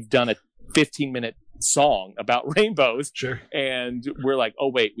we've done 15-minute song about rainbows. Sure. And we're like, oh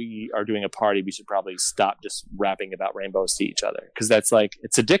wait, we are doing a party, we should probably stop just rapping about rainbows to each other, because that's like,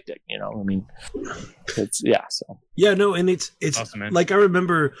 it's addicting, you know. I mean, it's so Yeah, no, and it's Awesome, man. like I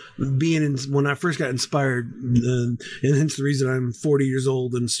remember being in when I first got inspired, and hence the reason I'm 40 years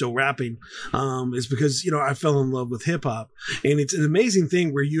old and still rapping, is because, you know, I fell in love with hip hop, and it's an amazing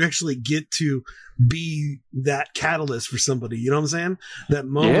thing where you actually get to be that catalyst for somebody. You know what I'm saying? That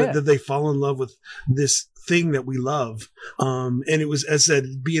moment that they fall in love with this thing that we love. And it was, as I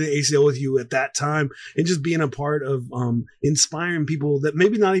said, being at ACL with you at that time and just being a part of inspiring people that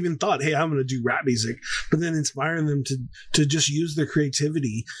maybe not even thought, hey, I'm going to do rap music, but then inspiring them to just use their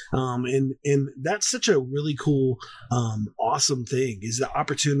creativity. And that's such a really cool, awesome thing, is the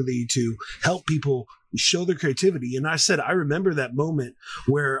opportunity to help people show their creativity. And I said, I remember that moment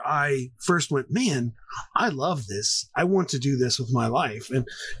where I first went, man, I love this. I want to do this with my life. And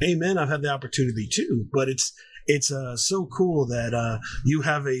amen, I've had the opportunity too, but it's so cool that you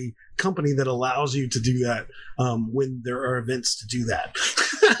have a company that allows you to do that when there are events to do that.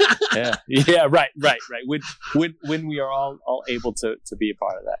 Right. When we are all able to be a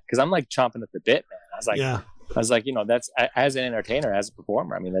part of that, because I'm like chomping at the bit, man. I was like, you know, that's, as an entertainer, as a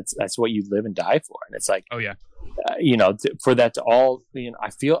performer, I mean, that's what you live and die for. And it's like, oh yeah, you know, for that to all, you know, I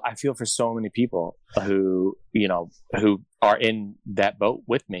feel for so many people who, you know, who are in that boat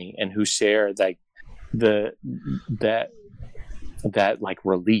with me and who share like that like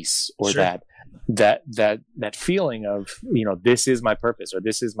release, or Sure. that feeling of, you know, this is my purpose, or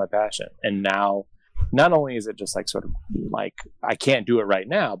this is my passion. And now, not only is it just like sort of like, I can't do it right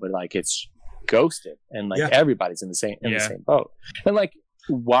now, but like it's ghosted, and like everybody's in the same boat. And like,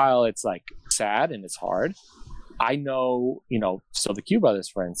 while it's like sad and it's hard, I know, you know, so the Q Brothers,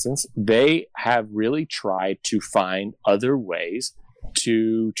 for instance, they have really tried to find other ways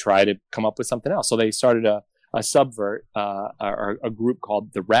to try to come up with something else. So they started a subvert, or a group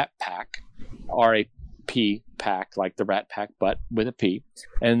called the Rat Pack, R-A-P Pack, like the Rat Pack, but with a P,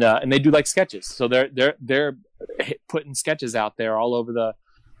 and they do like sketches. So they're putting sketches out there all over the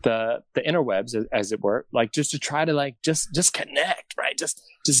interwebs, as it were, like just to try to like just connect, right? Just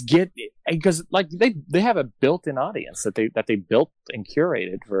get it, because like they have a built-in audience that they built and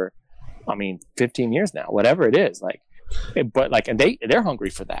curated for, I mean, 15 years now, whatever it is, like, but like, and they're hungry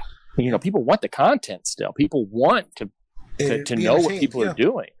for that. You know, people want the content still. People want to know what people are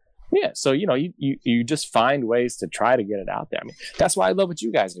doing. Yeah. So, you know, you just find ways to try to get it out there. I mean, that's why I love what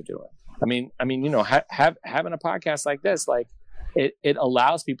you guys are doing. I mean, you know, having a podcast like this, like, it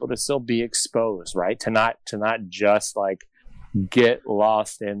allows people to still be exposed, right? To not just like get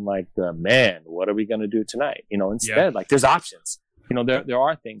lost in like the, man, what are we going to do tonight? You know, instead, like, there's options. You know, there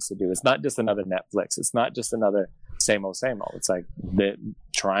are things to do. It's not just another Netflix. It's not just another same old. It's like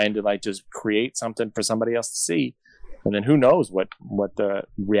trying to like just create something for somebody else to see. And then who knows what the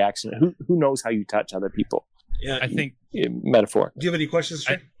reaction, who knows how you touch other people. Yeah. I think metaphor. Do you have any questions,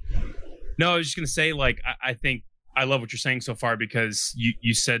 Trey? No, I was just going to say, like, I think I love what you're saying so far, because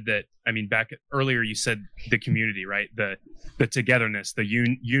you said that, I mean, back earlier, you said the community, right? The togetherness, the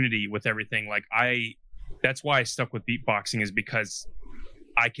unity with everything. Like, that's why I stuck with beatboxing, is because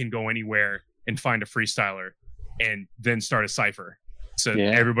I can go anywhere and find a freestyler and then start a cypher. So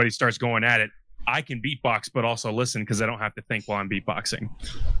everybody starts going at it. I can beatbox, but also listen, because I don't have to think while I'm beatboxing.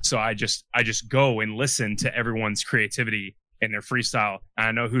 So I just go and listen to everyone's creativity and their freestyle. And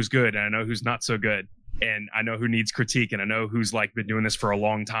I know who's good and I know who's not so good. And I know who needs critique, and I know who's like been doing this for a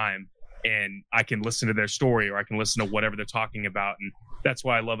long time, and I can listen to their story, or I can listen to whatever they're talking about. And that's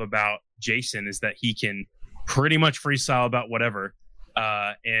what I love about Jason, is that he can pretty much freestyle about whatever.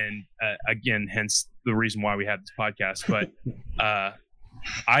 Again, hence the reason why we have this podcast. But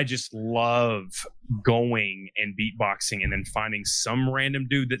I just love going and beatboxing and then finding some random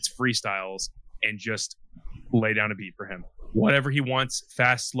dude that's freestyles and just lay down a beat for him, whatever he wants,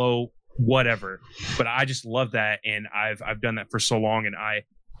 fast, slow, whatever. But I just love that, and I've done that for so long, and I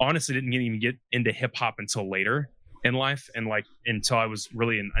honestly didn't even get into hip hop until later in life, and like until I was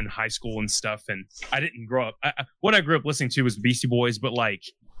really in high school and stuff. And I didn't grow up. What I grew up listening to was Beastie Boys, but like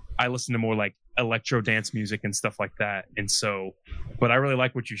I listened to more like electro dance music and stuff like that. And so, but I really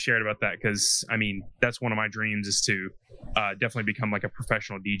like what you shared about that, because I mean, that's one of my dreams, is to definitely become like a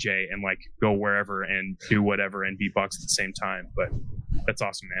professional DJ and like go wherever and do whatever and beatbox at the same time. But that's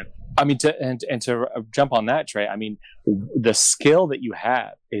awesome, man. I mean, to jump on that, Trey, I mean, the skill that you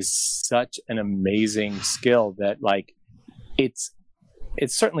have is such an amazing skill that like it's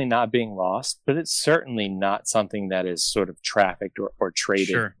certainly not being lost, but it's certainly not something that is sort of trafficked or traded.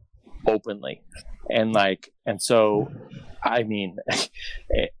 Sure. openly, and so. I mean,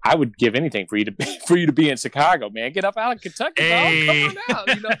 I would give anything for you to be in Chicago, man. Get up out of Kentucky, Hey. bro. Come on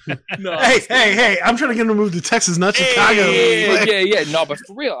out. You know? No, Hey! I'm trying to get him to move to Texas, not Chicago. yeah. No, but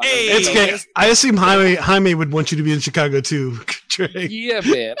for real, It's okay. I assume Jaime would want you to be in Chicago too, Trey. Yeah,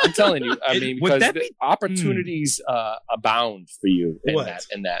 man. I'm telling you. I mean, Would because that the be- opportunities abound for you What?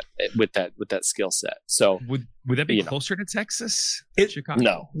 with that skill set. So Would that be You know. closer to Texas? It-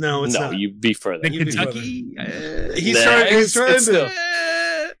 Chicago? No, it's not. you'd be further. Than You'd be Kentucky? He's Nah, trying. He's it's trying still-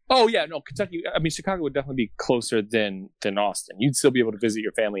 to. Oh yeah, no, Kentucky. I mean, Chicago would definitely be closer than Austin. You'd still be able to visit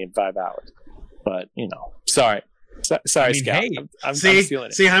your family in 5 hours. But sorry, I mean, Scout. hey, I'm See,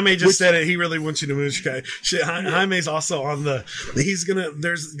 stealing it. Jaime just said it. He really wants you to move to Chicago. Jaime's also on the. There's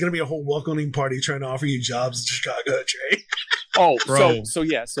gonna be a whole welcoming party trying to offer you jobs in Chicago, Trey. Oh, Bro. so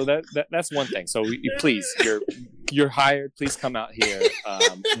that's one thing. So please, you're hired. Please come out here.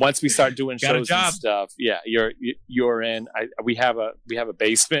 Once we start doing Got a shows job. and stuff, yeah, you're in. We have a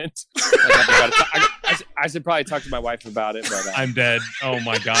basement. I should probably talk to my wife about it, but I'm dead. Oh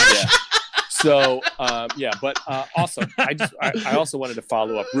my gosh. yeah. So but also I also wanted to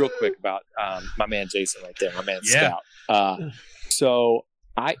follow up real quick about my man Jason right there, my man Yeah. Scout. So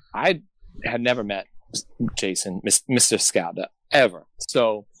I had never met Jason, Mr. Scout, ever.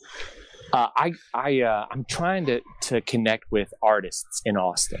 So I'm trying to connect with artists in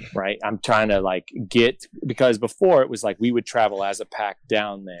Austin, right? I'm trying to because before it was like we would travel as a pack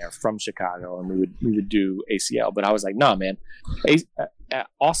down there from Chicago and we would do ACL, but I was like, nah, man,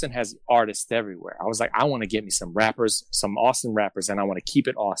 Austin has artists everywhere. I was like, I want to get me some rappers, some Austin rappers, and I want to keep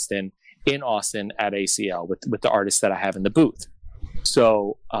it in Austin at ACL with the artists that I have in the booth.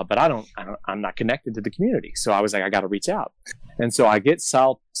 So, but I'm not connected to the community. So I was like, I got to reach out. And so I get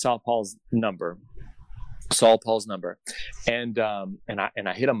Saul Paul's number, and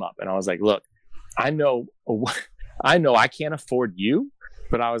I hit him up, and I was like, look, I know I can't afford you,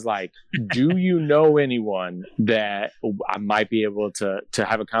 but I was like, do you know anyone that I might be able to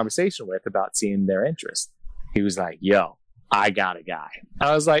have a conversation with about seeing their interest? He was like, yo, I got a guy.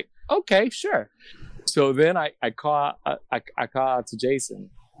 I was like, okay, sure. So then I call out to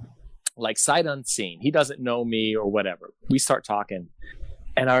Jason, like sight unseen. He doesn't know me or whatever. We start talking,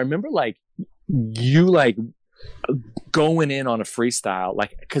 and I remember you going in on a freestyle,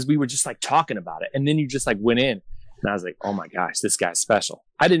 because we were just talking about it, and then you just went in, and I was like, oh my gosh, this guy's special.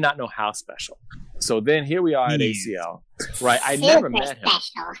 I did not know how special. So then here we are at ACL, right? I never met him.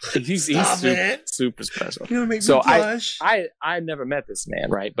 Special. He's super special. You know, make So me blush. I never met this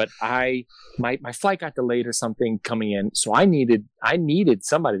man, right? But my flight got delayed or something coming in, so I needed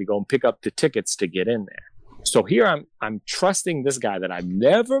somebody to go and pick up the tickets to get in there. So here I'm trusting this guy that I've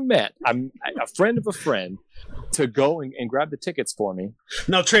never met. I'm a friend of a friend to go and grab the tickets for me.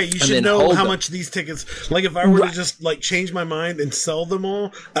 Now, Trey, you should then know hold how them. much these tickets. If I were Right. to just change my mind and sell them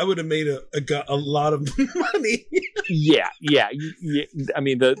all, I would have made a lot of money. Yeah. I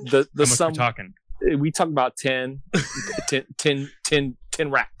mean the How much sum we're talking? we talk about 10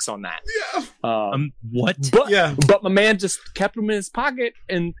 racks on that. Yeah. What? But Yeah. but my man just kept them in his pocket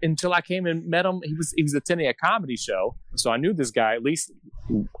until I came and met him. He was attending a comedy show, so I knew this guy at least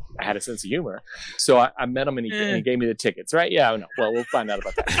had a sense of humor. So I met him and he gave me the tickets. Right? Yeah. No. Well, we'll find out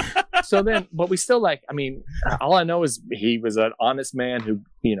about that. So then, but we still all I know is he was an honest man who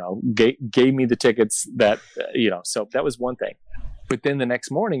gave me the tickets that So that was one thing. But then the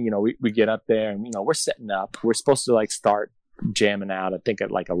next morning, we get up there and we're setting up. We're supposed to start jamming out, I think at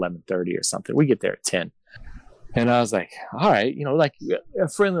 11:30 or something. We get there at 10, and I was like, all right, a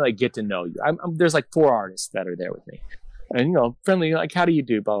friendly get to know you. There's 4 artists that are there with me, and friendly, how do you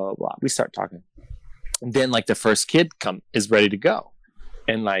do, blah blah blah. We start talking, and then the first kid is ready to go,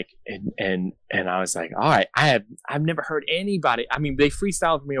 and and I was like, all right, I've never heard anybody. I mean, they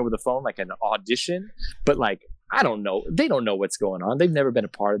freestyled for me over the phone an audition, but I don't know, they don't know what's going on. They've never been a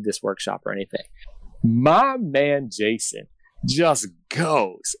part of this workshop or anything. My man Jason just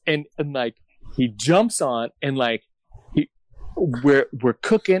goes and he jumps on and we're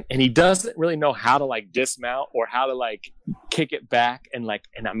cooking, and he doesn't really know how to dismount or how to kick it back, and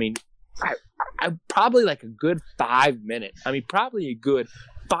I mean I probably a good 5 minutes. I mean probably a good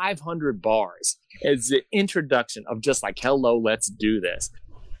 500 bars as the introduction of just hello, let's do this.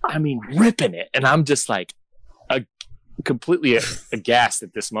 I mean ripping it, and I'm just completely aghast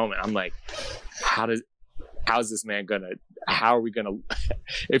at this moment. I'm like, how's this man how are we gonna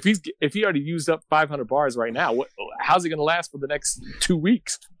if he already used up 500 bars right now, how's he gonna last for the next 2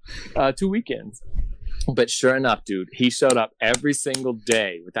 weeks, 2 weekends? But sure enough, dude, he showed up every single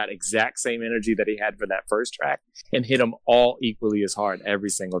day with that exact same energy that he had for that first track and hit them all equally as hard every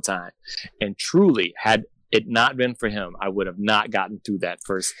single time. And truly, had it not been for him, I would have not gotten through that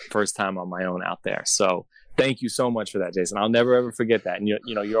first time on my own out there. So thank you so much for that, Jason. I'll never ever forget that. And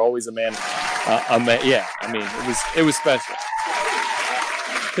you're always a man. Yeah, I mean, it was special.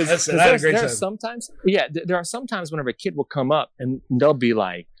 Because there are sometimes, there are sometimes whenever a kid will come up and they'll be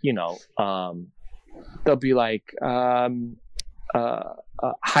like,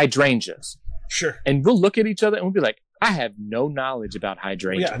 hydrangeas. Sure. And we'll look at each other and we'll be like, I have no knowledge about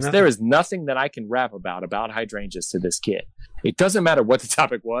hydrangeas. Yeah, there is nothing that I can rap about hydrangeas to this kid. It doesn't matter what the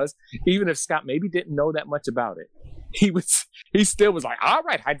topic was, even if Scott maybe didn't know that much about it. He still was like, all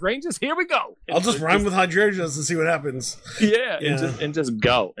right, hydrangeas, here we go. I'll just rhyme with hydrangeas and see what happens. Yeah. And just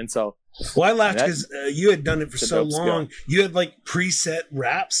go. And so, well, I laughed because you had done it for so long. Skill. You had like preset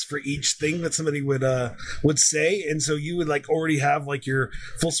raps for each thing that somebody would say, and so you would like already have like your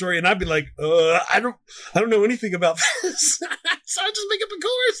full story. And I'd be like, I don't know anything about this, so I just make up a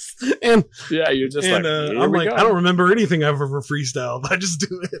chorus. And yeah, you're just like, I'm like, I don't remember anything I've ever freestyled. I just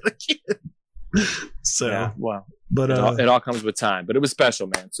do it again. So yeah, well. But it all comes with time. But it was special,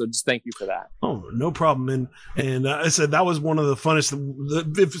 man. So just thank you for that. Oh, no problem. And I said that was one of the funnest.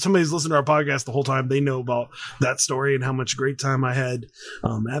 If somebody's listened to our podcast the whole time, they know about that story and how much great time I had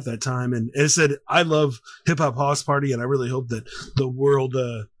at that time. And I said I love Hip Hop House Party, and I really hope that the world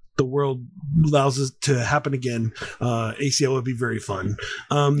allows it to happen again. ACL would be very fun.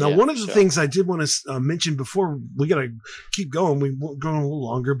 Now, one of the things I did want to mention before we got to keep going, we won't go a little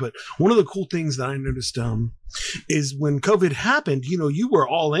longer, but one of the cool things that I noticed is when COVID happened, you were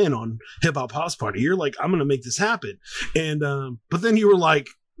all in on Hip Hop House Party. You're like, I'm going to make this happen. And, but then you were like,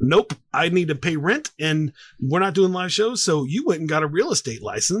 nope, I need to pay rent and we're not doing live shows. So you went and got a real estate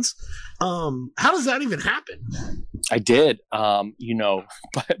license. How does that even happen? I did, by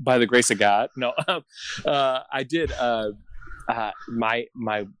the grace of God. No, I did. My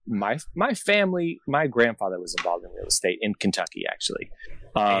family, my grandfather was involved in real estate in Kentucky, actually.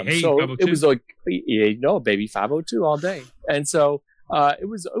 So it was like, baby 502 all day. And so, it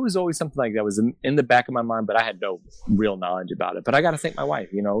was always something like that was in the back of my mind, but I had no real knowledge about it. But I got to thank my wife.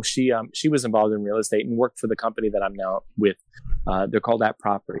 She was involved in real estate and worked for the company that I'm now with. They're called At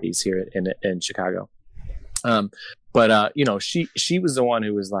Properties here in Chicago. But she was the one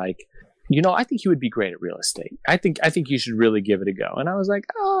who was like, I think you would be great at real estate. I think you should really give it a go. And I was like,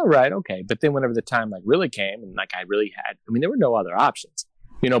 all right, okay. But then whenever the time really came and there were no other options.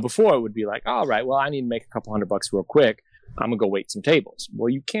 Before it would be like, all right, well, I need to make a couple $100 real quick. I'm going to go wait some tables. Well,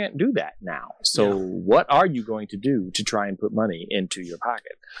 you can't do that now. So what are you going to do to try and put money into your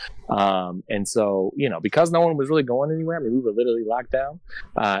pocket? And so, because no one was really going anywhere, we were literally locked down.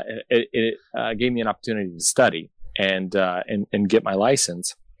 It gave me an opportunity to study and get my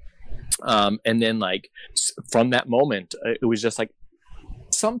license. And then from that moment, it was just like,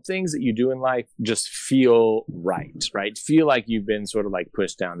 some things that you do in life just feel right? Feel like you've been sort of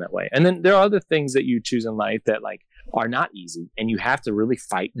pushed down that way. And then there are other things that you choose in life that are not easy and you have to really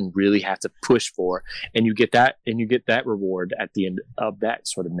fight and really have to push for, and you get that reward at the end of that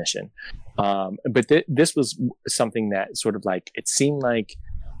sort of mission. But this was something that sort of it seemed like,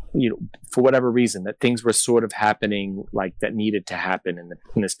 for whatever reason, that things were sort of happening that needed to happen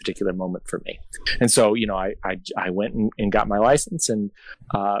in this particular moment for me. And so, I went and got my license and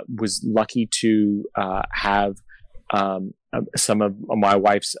was lucky to have some of my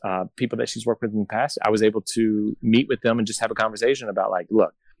wife's people that she's worked with in the past. I was able to meet with them and just have a conversation about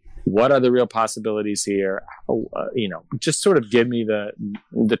look, what are the real possibilities here? Just sort of give me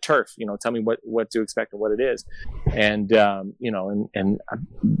the turf, tell me what to expect and what it is. And, and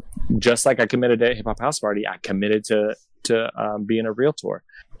just like I committed to Hip Hop House Party, I committed to being a realtor.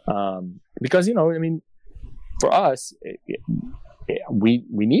 Because, for us, we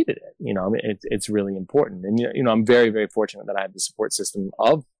needed it, it's really important. And, I'm very, very fortunate that I have the support system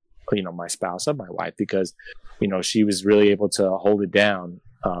of, my spouse, of my wife, because, she was really able to hold it down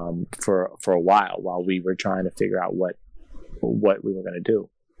for a while we were trying to figure out what we were going to do.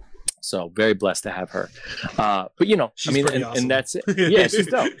 So very blessed to have her. But she's awesome. And that's it. Yeah,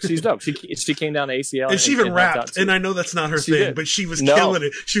 she's dope. She came down to ACL and she even rapped. And I know that's not her thing, but she was killing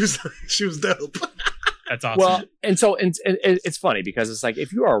it. She was dope. That's awesome. Well, and it's funny because it's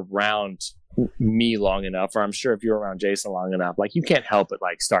if you are around me long enough, or I'm sure if you're around Jason long enough, you can't help but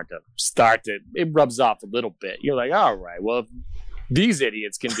start to it rubs off a little bit. You're like, all right, well, if these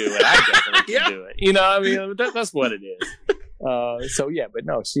idiots can do it, I definitely can do it. That's what it is. But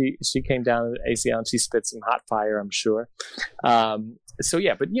no, she came down to ACL and she spit some hot fire, I'm sure. so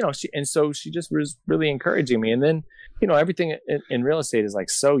yeah, but she just was really encouraging me. And then, everything in real estate is like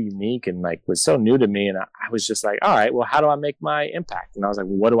so unique and like was so new to me. And I was just like, all right, well, how do I make my impact? And I was like,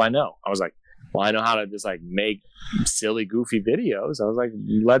 well, what do I know? I was like, well, I know how to just like make silly, goofy videos. I was like,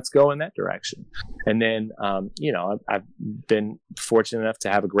 let's go in that direction. And then, I've been fortunate enough to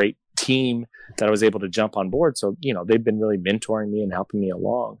have a great team that I was able to jump on board. So, they've been really mentoring me and helping me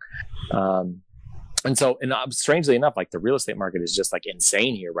along. And strangely enough, like the real estate market is just like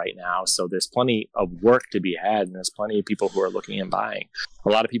insane here right now. So there's plenty of work to be had, and there's plenty of people who are looking and buying. A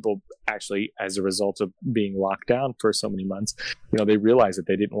lot of people actually, as a result of being locked down for so many months, they realized that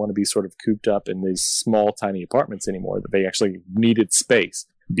they didn't want to be sort of cooped up in these small, tiny apartments anymore, that they actually needed space,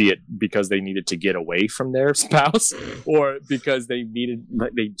 be it because they needed to get away from their spouse or because they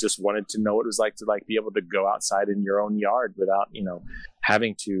just wanted to know what it was like to like be able to go outside in your own yard without,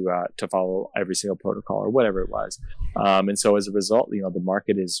 having to follow every single protocol or whatever it was. And so as a result, the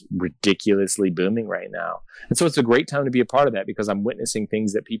market is ridiculously booming right now. And so it's a great time to be a part of that because I'm witnessing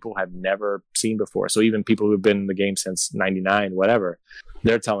things that people have never seen before. So even people who've been in the game since 99, whatever,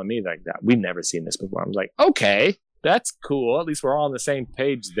 they're telling me like that. We've never seen this before. I'm like, okay, that's cool. At least we're all on the same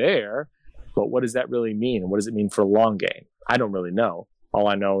page there. But what does that really mean? And what does it mean for a long game? I don't really know. All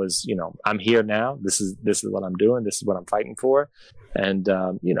I know is, I'm here now. This is what I'm doing. This is what I'm fighting for. And,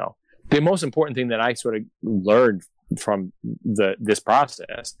 the most important thing that I sort of learned from this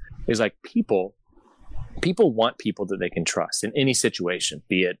process is like people want people that they can trust in any situation,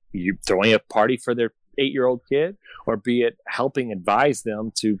 be it you throwing a party for their 8-year-old kid or be it helping advise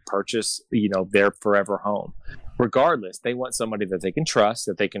them to purchase, their forever home. Regardless, they want somebody that they can trust,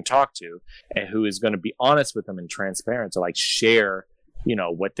 that they can talk to, and who is going to be honest with them and transparent to like share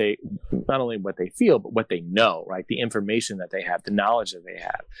what they, not only what they feel, but what they know, right? The information that they have, the knowledge that they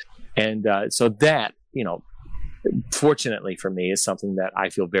have. And so that, fortunately for me, is something that I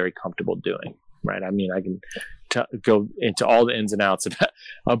feel very comfortable doing, right? I mean, I can go into all the ins and outs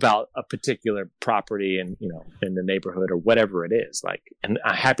about a particular property and, in the neighborhood or whatever it is, like, and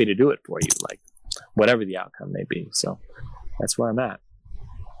I'm happy to do it for you, like, whatever the outcome may be. So that's where I'm at.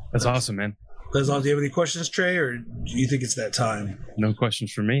 That's awesome, man. That's all. Do you have any questions, Trey, or do you think it's that time? No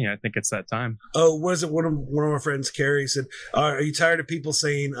questions for me. I think it's that time. Oh, was it one of our friends, Carrie, said, are you tired of people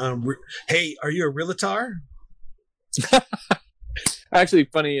saying, hey, are you a realtor? Actually,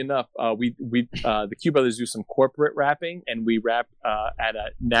 funny enough, we the Q Brothers do some corporate rapping, and we rap at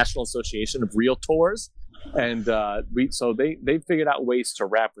a National Association of Realtors, and they figured out ways to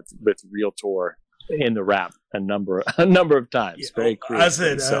rap with realtor in the rap a number of times. Yeah, very creative. I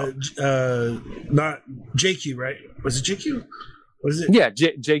said not JQ, right? Was it JQ? What is it? Yeah,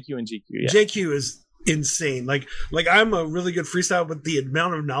 JQ and GQ. Yeah. JQ is insane. Like I'm a really good freestyle, but the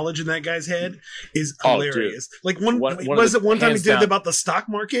amount of knowledge in that guy's head is hilarious. Like one time he did about the stock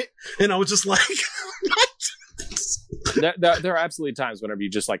market, and I was just like, what? There are absolutely times whenever you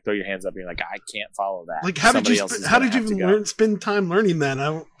just like throw your hands up and you're like, I can't follow that. Like, how did you even spend time learning that?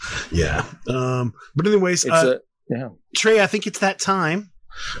 But anyways, Trey, I think it's that time.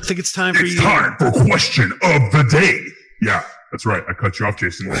 I think it's time for you. It's time for question of the day. Yeah, that's right. I cut you off,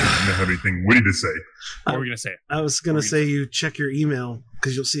 Jason. I didn't have anything witty to say. What were we going to say? I was going to say you check your email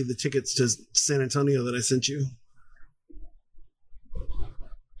because you'll see the tickets to San Antonio that I sent you.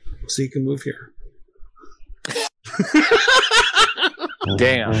 So you can move here.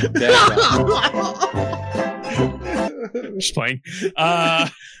 Damn. Just playing.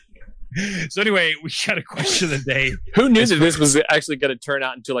 So anyway, we got a question of the day. Who knew that this was actually going to turn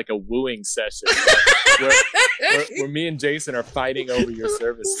out into like a wooing session where me and Jason are fighting over your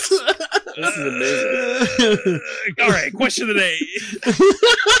services? This is amazing. All right, question of the day.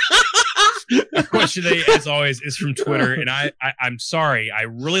 Question today, as always, is from Twitter, and I'm sorry. I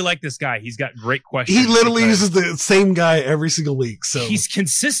really like this guy. He's got great questions. He literally uses the same guy every single week. So he's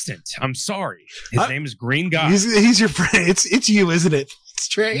consistent. I'm sorry. His name is Green God. He's your friend. It's you, isn't it? It's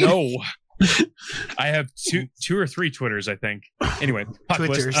Trey. No, I have two or three Twitters, I think. Anyway,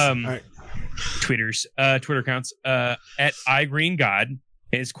 Twitters. Right. Twitter accounts at iGreenGod.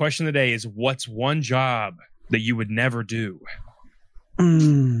 And his question of the day is, what's one job that you would never do?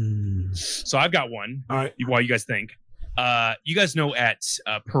 So I've got one. All right. While you guys think, you guys know at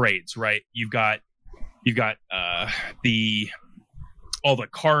parades, right? You've got all the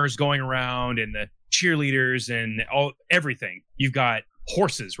cars going around and the cheerleaders and everything. You've got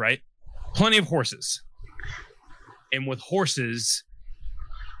horses, right? Plenty of horses, and with horses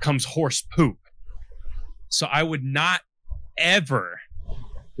comes horse poop. So I would not ever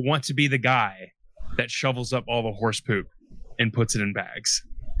want to be the guy that shovels up all the horse poop and puts it in bags.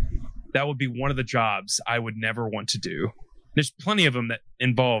 That would be one of the jobs I would never want to do. There's plenty of them that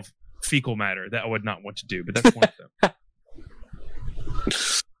involve fecal matter that I would not want to do, but that's one of them.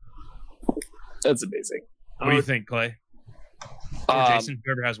 That's amazing. What do you think, Clay? Or Jason,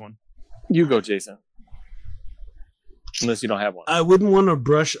 whoever has one. You go, Jason. Unless you don't have one. I wouldn't want to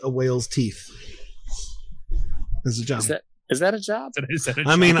brush a whale's teeth. As a job. Is that a job?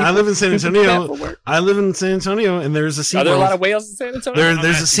 I mean, I live in San Antonio. I live in San Antonio, and there's a SeaWorld. Are there a lot of whales in San Antonio?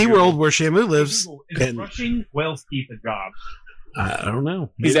 There's a SeaWorld where Shamu lives. Is And brushing whale's teeth a job? I don't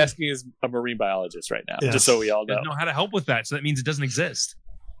know. He's asking as a marine biologist right now, Yes. just so we all know. Doesn't know how to help with that, so that means it doesn't exist.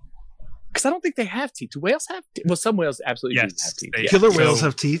 Because I don't think they have teeth. Do whales have teeth? Well, some whales absolutely do Yes, have teeth. they- Yeah. Killer So- whales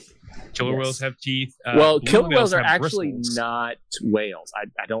have teeth. Killer Yes. whales have teeth. Well, blue killer whales are have actually bristles. not whales.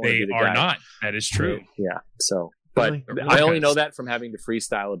 I don't want to They be the are guy. not. That is true. Yeah. So, but Really? I only Orcas. know that from having to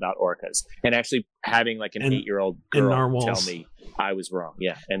freestyle about orcas and actually having like an And- 8-year-old and girl narwhals. tell me I was wrong.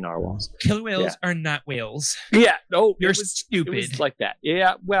 Yeah, and narwhals. Killer whales Yeah. are not whales. Yeah. No, You're it was stupid. like that.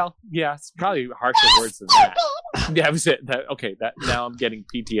 Yeah. Well, yeah. It's probably harsher words than that. Yeah, that was it. Okay. That now I'm getting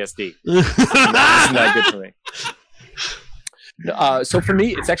PTSD. It's not good for me. So for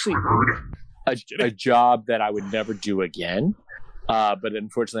me, it's actually a job that I would never do again. But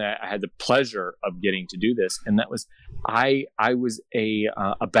unfortunately, I had the pleasure of getting to do this, and that was I was a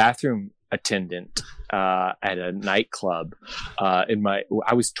bathroom attendant at a nightclub.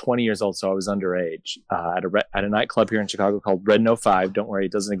 I was 20 years old, so I was underage at a nightclub here in Chicago called Red No 5. Don't worry,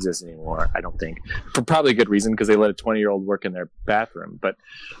 it doesn't exist anymore. I don't think, for probably a good reason, because they let a 20-year-old work in their bathroom. But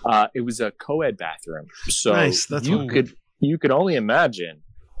it was a co-ed bathroom, so Nice, that's you could only imagine.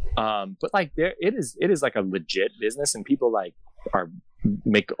 But like it is like a legit business, and people like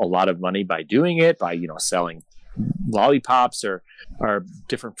make a lot of money by doing it, by selling lollipops or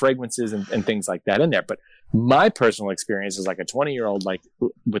different fragrances and things like that in there. But my personal experience is like a 20-year-old, like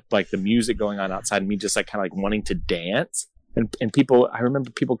with like the music going on outside and me just like kind of like wanting to dance, and people, I remember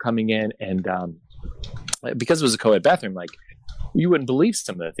people coming in and because it was a co-ed bathroom, like you wouldn't believe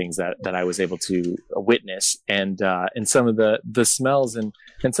some of the things that I was able to witness, and some of the smells and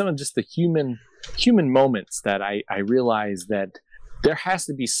some of just the human moments that I realized that there has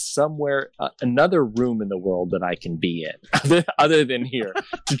to be somewhere another room in the world that I can be in other than here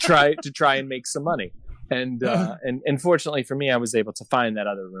to try and make some money. And fortunately for me, I was able to find that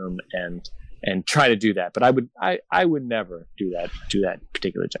other room and try to do that. But I would never do that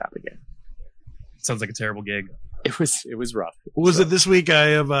particular job again. Sounds like a terrible gig. It was rough. Was it this week? I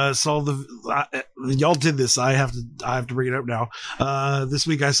have saw y'all did this. I have to bring it up now. This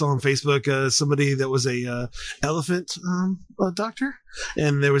week I saw on Facebook somebody that was a elephant doctor,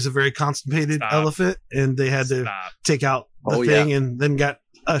 and there was a very constipated elephant, and they had to take out the thing and then got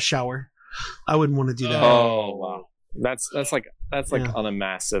a shower. I wouldn't want to do that. Oh wow, that's like on a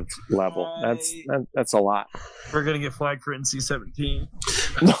massive level. That's a lot. We're gonna get flagged for NC-17.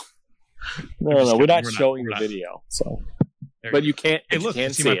 No, we're not showing the video. So, but you can't. Hey, look, you you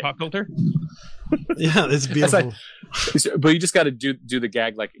can't see see my it. pop filter? Yeah, it's beautiful. But you just got to do the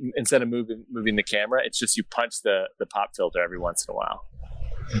gag, like instead of moving the camera, it's just you punch the pop filter every once in a while.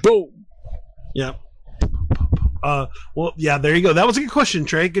 Boom. Yeah. Well, yeah. There you go. That was a good question,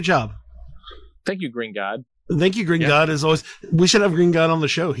 Trey. Good job. Thank you, Green God. Thank you, Green God. As always, we should have Green God on the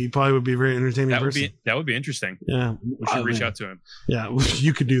show. He probably would be a very entertaining person. That would be interesting. Yeah, We should reach out to him. Yeah,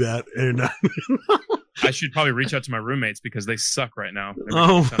 you could do that. And I should probably reach out to my roommates because they suck right now.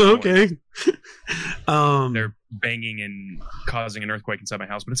 oh, okay. They're banging and causing an earthquake inside my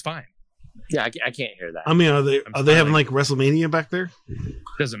house, but it's fine. Yeah, I can't hear that. I mean, are they having like WrestleMania back there?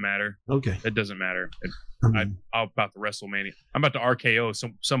 Doesn't matter. Okay, It doesn't matter. I'm about the WrestleMania. I'm about to RKO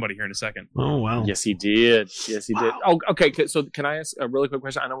somebody here in a second. Oh wow. Yes, he did. Yes, he did. Oh, okay. So can I ask a really quick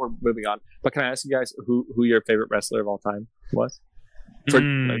question? I know we're moving on, but can I ask you guys who your favorite wrestler of all time was? For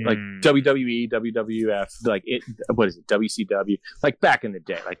like WWE, WWF, like what is it? WCW, like back in the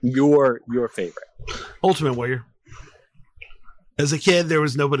day, like your favorite. Ultimate Warrior. As a kid, there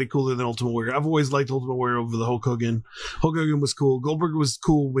was nobody cooler than Ultimate Warrior. I've always liked Ultimate Warrior over the Hulk Hogan. Hulk Hogan was cool. Goldberg was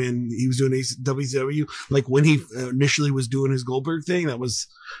cool when he was doing WCW. Like when he initially was doing his Goldberg thing, that was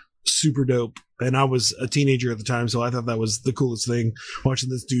super dope. And I was a teenager at the time, so I thought that was the coolest thing, watching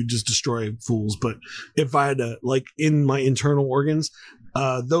this dude just destroy fools. But if I had to, like, in my internal organs,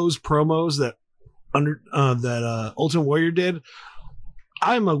 those promos that Ultimate Warrior did,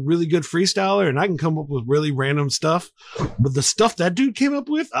 I'm a really good freestyler and I can come up with really random stuff, but the stuff that dude came up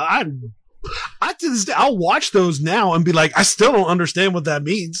with, I to this day, I'll watch those now and be like, I still don't understand what that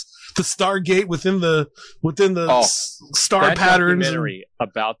means. the Stargate within the star that patterns. documentary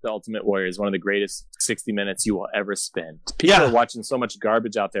about the Ultimate Warrior is one of the greatest 60 minutes you will ever spend. People are watching so much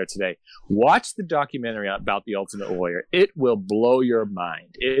garbage out there today. Watch the documentary about the Ultimate Warrior. It will blow your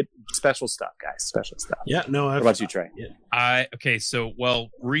mind. Special stuff, guys. Special stuff. Yeah, no. What about you, Trey?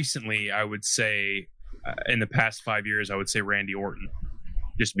 Recently, I would say in the past 5 years, I would say Randy Orton,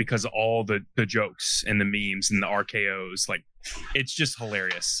 just because of all the jokes and the memes and the RKOs. Like, it's just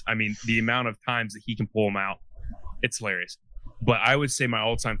hilarious. I mean, the amount of times that he can pull them out, it's hilarious. But I would say my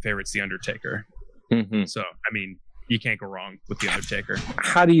all-time favorite's The Undertaker. Mm-hmm. So, I mean, you can't go wrong with The Undertaker.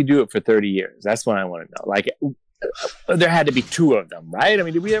 How do you do it for 30 years? That's what I want to know. Like, there had to be two of them, right? I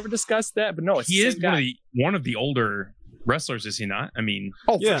mean, did we ever discuss that? But no, it's he is one of the older wrestlers, is he not? I mean,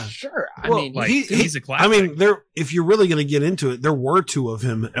 for sure. Well, I mean, like, he's a classic. I mean, if you're really going to get into it, there were two of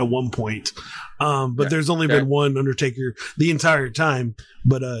him at one point, but there's only been one Undertaker the entire time.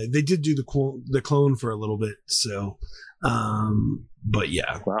 But they did do the clone for a little bit, so. But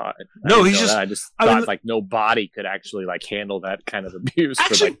yeah, well, he's just. I just thought like no body could actually like handle that kind of abuse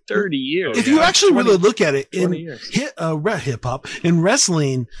for like 30 years. If you actually really look at it in hip hop in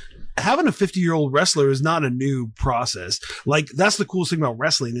wrestling, having a 50-year-old wrestler is not a new process. Like, that's the coolest thing about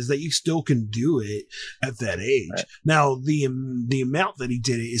wrestling, is that you still can do it at that age. Right. Now, the amount that he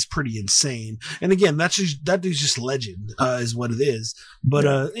did it is pretty insane. And again, that dude's just legend, is what it is. But,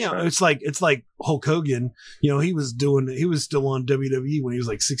 it's like Hulk Hogan, he was still on WWE when he was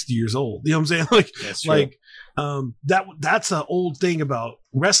like 60 years old. You know what I'm saying? That's an old thing about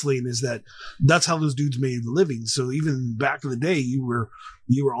wrestling, is that's how those dudes made a living. So even back in the day, you were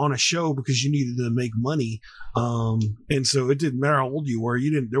on a show because you needed to make money. And so it didn't matter how old you were.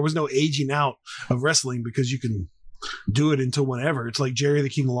 There was no aging out of wrestling, because you can do it until whenever. It's like Jerry the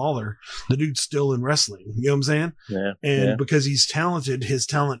King Lawler. The dude's still in wrestling. You know what I'm saying? Yeah. And because he's talented, his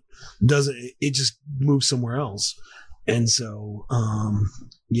talent it just moves somewhere else. And so,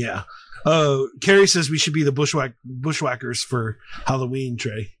 Carrie says we should be the bushwhackers for Halloween,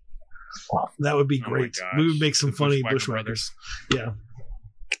 Trey. Wow. That would be great. We would make some funny bushwhackers. Yeah.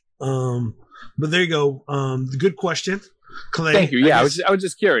 But there you go. Good question, Clay. Thank you. Yeah, I was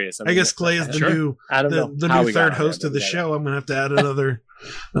just curious. I guess Clay is the new third host of the show. I'm gonna have to add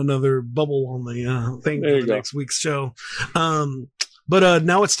another bubble on the thing for the next week's show. But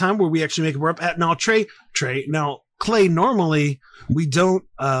now it's time where we actually make it. We're up at now, Trey. Now, Clay, normally we don't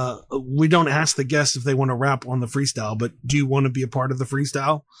ask the guests if they want to rap on the freestyle, but do you want to be a part of the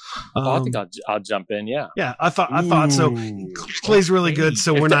freestyle? I think I'll jump in. Yeah. Yeah, I thought so. Clay's really good,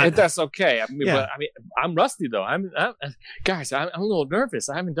 so if that's okay. But I'm rusty though. Guys, I'm a little nervous.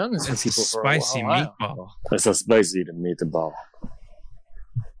 I haven't done this with people for a while. Spicy meatball. It's a spicy meatball.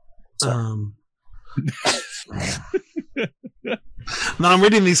 Now I'm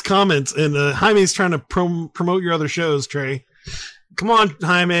reading these comments, and Jaime's trying to promote your other shows, Trey. Come on,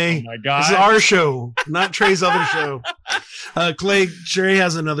 Jaime. Oh my God. This is our show, not Trey's other show. Clay, Trey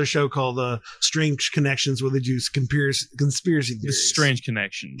has another show called Strange Connections, where they do conspiracy theories. The Strange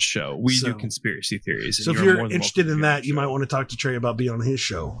Connections show. We do conspiracy theories. So if you're interested in that, you might want to talk to Trey about being on his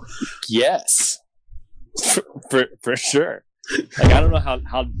show. Yes, for sure. Like, I don't know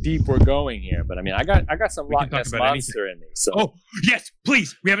how deep we're going here, but I mean, I got some Loch Ness Monster in me. So, yes,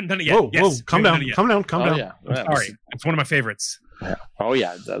 please. We haven't done it yet. Whoa, calm down. Yeah. Sorry, it's one of my favorites. Yeah. Oh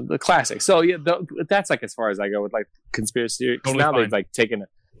yeah, the classic. So yeah, that's like as far as I go with like conspiracy theories. Totally now they've like taken,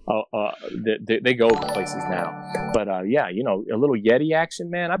 they go places now. But a little Yeti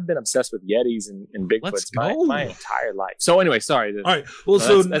action, man. I've been obsessed with Yetis and Bigfoots my entire life. So anyway, sorry. All right. Well,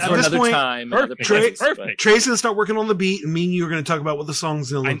 so that's at for this another point, time. Perfect. Trey's gonna start working on the beat, and me and you are gonna talk about what the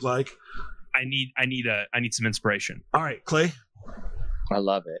song's gonna look like. I need some inspiration. All right, Clay. I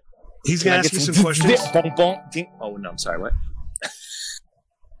love it. He's gonna ask you some questions. Oh no, I'm sorry. What?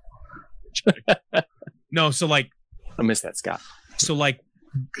 No, so like I missed that, Scott. So like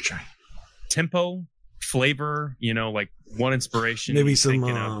tempo, flavor, like one inspiration. Maybe some.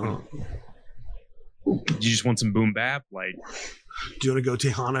 You just want some boom bap, like. Do you want to go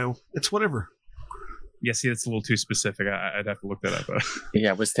Tejano? It's whatever. Yeah, see, that's a little too specific. I'd have to look that up.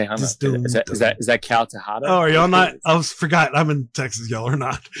 Yeah, what's Tejano? Is that Cal Tejada? Oh, are y'all not? I forgot. I'm in Texas. Y'all are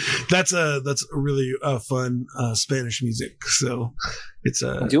not. That's a really fun Spanish music. So it's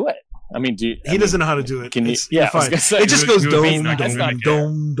do it. I mean, he doesn't know how to do it. Can you? Yeah, fine. It just goes dome,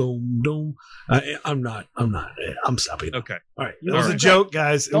 dome. I'm not. I'm stopping. Okay. All right. It was a joke,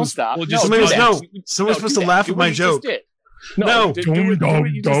 guys. Don't stop. Well, someone's supposed to laugh at my joke. No. Do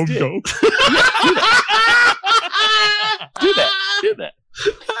that.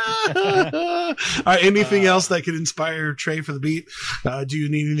 All right. Anything else that could inspire Trey for the beat? Do you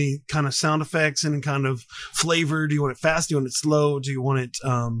need any kind of sound effects, any kind of flavor? Do you want it fast? Do you want it slow? Do you want it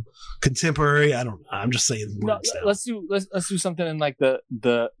contemporary? I don't know. I'm just saying No, words now. let's do something in like the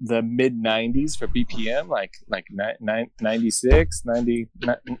mid 90s for BPM, like 96, 90,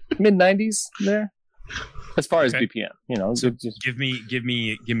 mid 90s there. As far as Okay. BPM, you know, So just give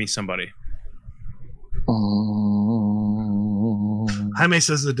me somebody. Jaime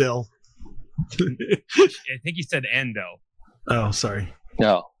says Adele. I think he said Endo. Oh, sorry.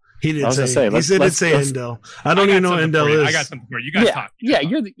 no. He did I was say. gonna say, He let's- said let's- say let's- Endel. I don't even know what Endel is. I got something for you. You guys Yeah, talk. yeah,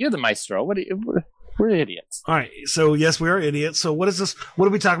 you're the maestro. We're idiots. All right. So yes, we are idiots. So what is this? What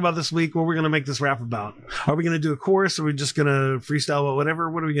are we talking about this week? What are we going to make this rap about? Are we going to do a chorus? Or are we just going to freestyle about whatever?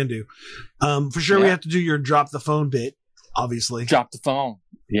 What are we going to do? For sure, we Yeah. have to do your drop the phone bit. Obviously. Drop the phone.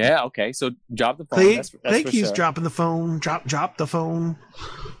 Yeah, okay. So drop the phone. Clay, That's Clay for keeps sure. dropping the phone. Drop the phone.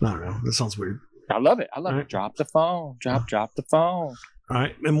 I don't know. That sounds weird. I love it. I love Alright. it. Drop the phone. Drop the phone. All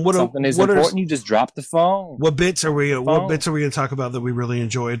right. And what Something is what are important. You just drop the phone. what bits are we? What Phone. bits are we going to talk about that we really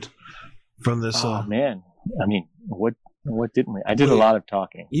enjoyed from this? Oh man. I mean, what didn't we? I did a lot of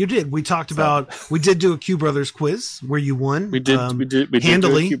talking. You did. We talked So- about. We did do a Q Brothers quiz where you won. We did do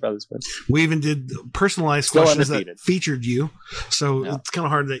handily. a Q Brothers quiz. We even did personalized Still questions that undefeated. featured you. So Yeah. it's kind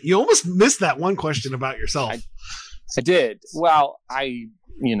of hard that you almost missed that one question about yourself. I did. Well, I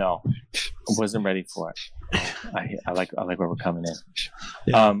wasn't ready for it. I like where we're coming in.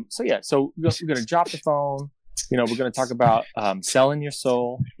 Yeah. So we're gonna drop the phone. We're gonna talk about selling your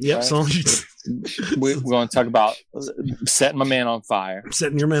soul. Yep. right? So We're gonna talk about setting my man on fire.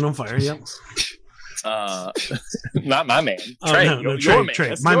 setting your man on fire. Yep. Not my man. Oh, Trey, no, your Trey, man. Trey,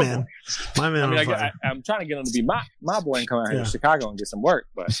 That's my your man. boy. My man I mean, on fire. I'm trying to get him to be my boy and come out here Yeah. to Chicago and get some work,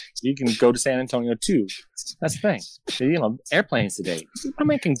 but he can go to San Antonio too. That's the thing. Airplanes today. My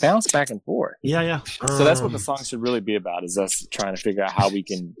man can bounce back and forth. Yeah. So that's what the song should really be about, is us trying to figure out how we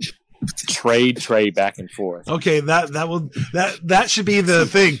can trade back and forth. Okay, that should be the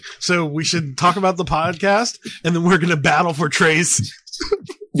thing. So we should talk about the podcast, and then we're gonna battle for Trey's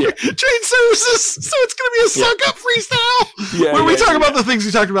Yeah. trade services. So it's gonna be a suck up freestyle where we talk about the things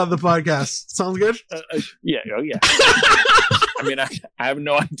we talked about in the podcast. Sounds good. Yeah. I mean, I have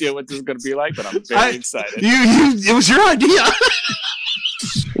no idea what this is going to be like, but I'm very excited. It was your idea.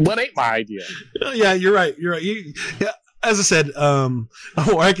 What ain't my idea? Yeah, you're right. Yeah, as I said,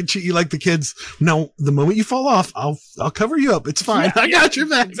 or I can treat you like the kids. No, the moment you fall off, I'll cover you up. It's fine. I got your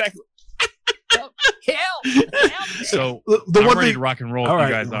back. Exactly. So The I'm one ready thing. to rock and roll. All If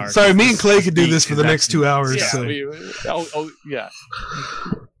you right. guys are. Sorry, me and Clay could do Beat this for the is next 2 hours. Yeah. so. Yeah.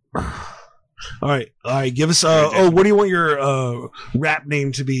 All right. Give us. What do you want your rap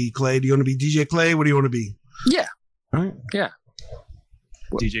name to be, Clay? Do you want to be DJ Clay? What do you want to be? Yeah. All right.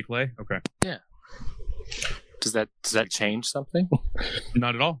 DJ Clay. Okay. Does that change something?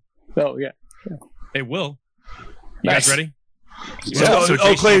 Not at all. Oh yeah. It will. You Nice. guys ready? Yeah. So, Oh,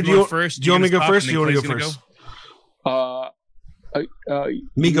 Jason, Clay, you're do going you first? do you want me to go stop, first? and Or do you then want to go Clay's gonna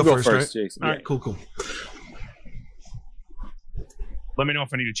first? Me You go first, right? Jason. All Yeah. right. Cool. Let me know if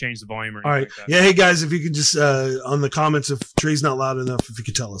I need to change the volume or All anything right. like that. Yeah. Hey guys, if you could just on the comments, if Trey's not loud enough, if you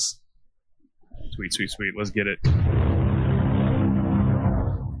could tell us. Sweet. Let's get it.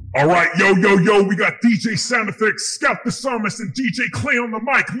 All right, yo, we got DJ Sound Effects, Scout the Psalmist, and DJ Clay on the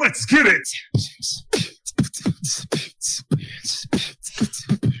mic. Let's get it.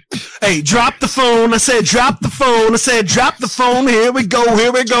 Hey, drop the phone. I said, drop the phone. I said, drop the phone. Here we go.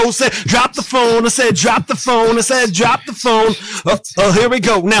 Said, drop the phone. I said, drop the phone. I said, drop the phone. Here we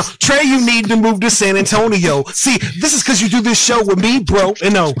go. Now, Trey, you need to move to San Antonio. See, this is because you do this show with me, bro.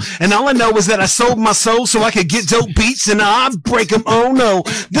 And all I know is that I sold my soul so I could get dope beats and I break them. Oh no,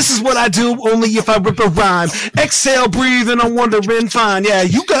 this is what I do only if I rip a rhyme. Exhale, breathe, and I'm wondering fine. Yeah,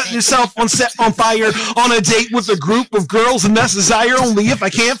 you got yourself on fire on a date with a group of girls, and that's desire only if I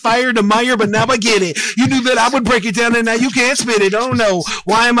can't fire the mire, but now I get it. You knew that I would break it down and now you can't spit it. Oh no,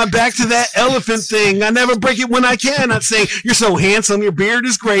 why am I back to that elephant thing? I never break it when I cannot sing. You're so handsome, your beard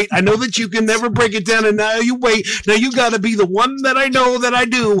is great. I know that you can never break it down and now you wait. Now you gotta be the one that I know that I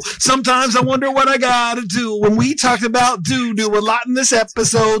do. Sometimes I wonder what I gotta do. When we talked about do a lot in this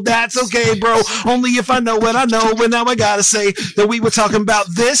episode, that's okay, bro. Only if I know what I know, but now I gotta say that we were talking about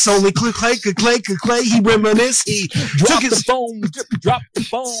this. Only Clay, he reminisce. He Drop took his the phone. Drop the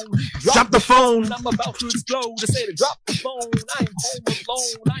phone. Drop the phone. I'm about to explode. I say to drop the phone. I am home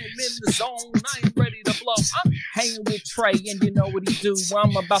alone. I am in the zone. I am ready to blow. I'm hanging with Trey, and you know what he do.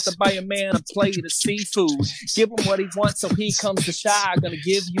 I'm about to buy a man a plate of seafood. Give him what he wants so he comes to shy. Gonna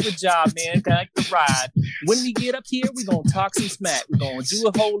give you a job, man, connect the ride. When we get up here, we gonna talk some smack. We gonna do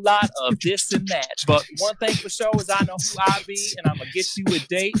a whole lot of this and that. But one thing for sure is I know who I be, and I'm gonna get you a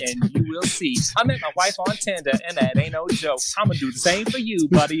date, and you will see. I met my wife on Tinder, and that ain't no joke. I'm gonna do the same for you,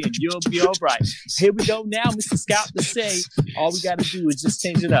 buddy, and you'll be all right. Here we go now, Mr. Scout to say, all we gotta do is just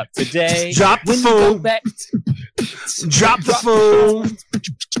change it up today. Drop the When you go phone. back, Drop the phone.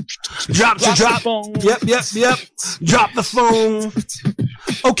 Drop. the phone. Yep. Drop the phone.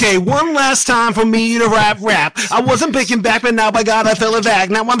 Okay, one last time for me to rap. I wasn't picking back, but now I gotta fill it back.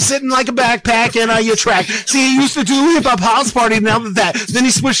 Now I'm sitting like a backpack in your track. See, he used to do hip hop house party, now that. Then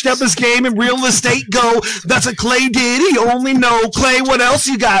he switched up his game and real estate go. That's what Clay did, he only know. Clay, what else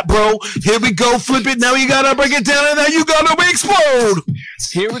you got, bro? Here we go, flip it, now you gotta break it down and then you gotta explode.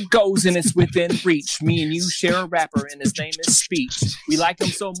 Here it goes, and it's within reach. Me and you share a rapper, and his name is Speech. We like him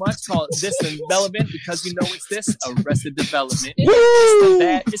so much, call it this and relevant, because you know it's this, Arrested Development. It ain't this and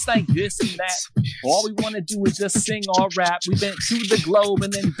that, it's like this and that. All we want to do is just sing or rap. We went to the globe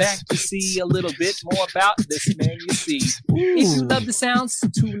and then back to see a little bit more about this man you see. If you love the sounds,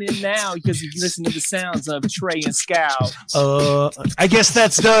 tune in now, because you listen to the sounds of Trey and Scout. I guess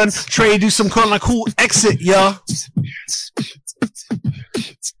that's done. Trey, do some kind of cool exit, yeah.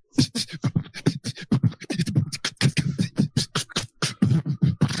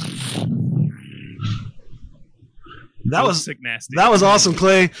 That was sick, nasty. That was awesome,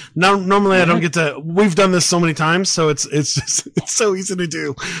 Clay. Now, normally I don't get to. We've done this so many times, so it's so easy to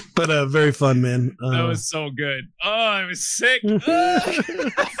do, but very fun, man. That was so good. Oh, I was sick.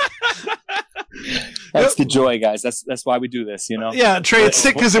 That's the joy, guys. That's why we do this, you know? Yeah, Trey, it's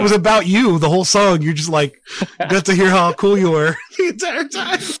sick because it was about you the whole song. You just like got to hear how cool you were the entire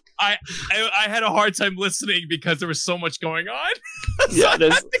time. I had a hard time listening because there was so much going on. So Yeah, I had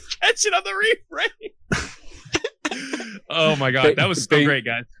to catch it on the refrain. Oh my god, that was so great,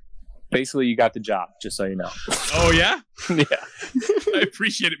 guys. Basically, you got the job, just so you know. Oh yeah, Yeah. I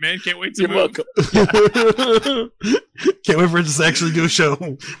appreciate it, man. Can't wait to You're move. welcome. Can't wait for us to actually do a show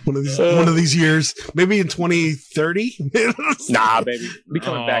one of these years, maybe in 2030. Nah, baby. We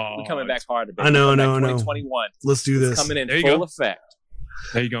coming back. We coming back harder, baby. I know. 2021. Let's do this. Coming in There you full go. effect.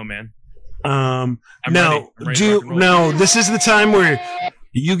 There you go, man. Now, I'm ready to rock and roll. this is the time where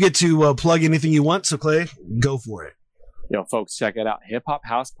you get to plug anything you want. So, Clay, go for it. Yo, folks, check it out.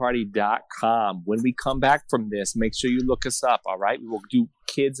 hiphopHouseParty.com. When we come back from this, make sure you look us up, all right? We will do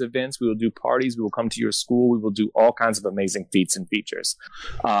kids events. We will do parties. We will come to your school. We will do all kinds of amazing feats and features.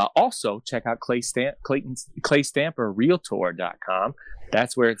 Also, check out Clay Stamper Realtor.com.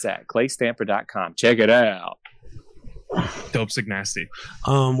 That's where it's at. ClayStamper.com. Check it out. Dope, sick, nasty.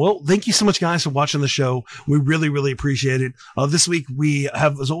 Well, thank you so much, guys, for watching the show. We really, really appreciate it. This week, we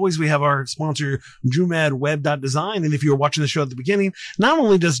have, as always, we have our sponsor, DrewMadWeb.design. And if you were watching the show at the beginning, not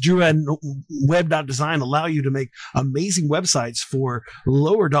only does DrewMadWeb.design allow you to make amazing websites for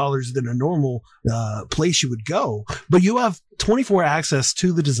lower dollars than a normal place you would go, but you have 24 access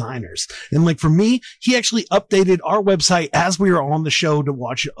to the designers. And like for me, he actually updated our website as we were on the show to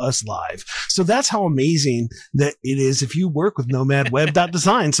watch us live. So that's how amazing that it is if you work with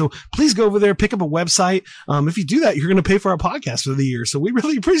NomadWeb.design. So please go over there, pick up a website. If you do that, you're going to pay for our podcast for the year. So we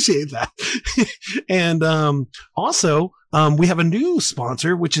really appreciate that. And also, we have a new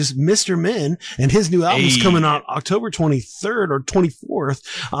sponsor, which is Mr. Men, and his new album is coming out October 23rd or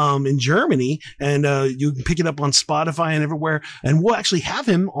 24th in Germany. And you can pick it up on Spotify and everywhere. And we'll actually have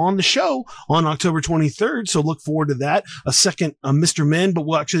him on the show on October 23rd. So look forward to that. A second Mr. Men, but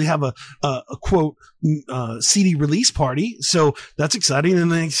we'll actually have a quote CD release party. So that's exciting.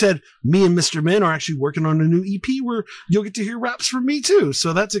 And then he said, me and Mr. Men are actually working on a new EP where you'll get to hear raps from me too.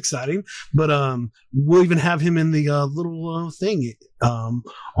 So that's exciting. But we'll even have him in the little thing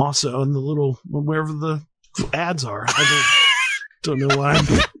also in the little wherever the ads are. I don't know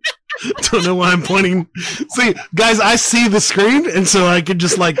why I'm pointing. See, guys, I see the screen, and so I can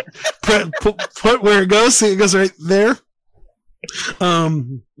just like put where it goes. See, it goes right there.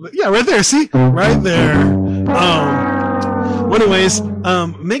 Yeah, right there. See, right there. Well, anyways,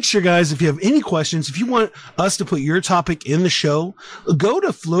 make sure, guys, if you have any questions, if you want us to put your topic in the show, go to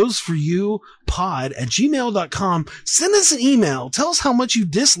flowsforyoupod@gmail.com. Send us an email. Tell us how much you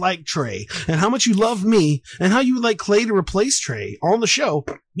dislike Trey and how much you love me and how you would like Clay to replace Trey on the show.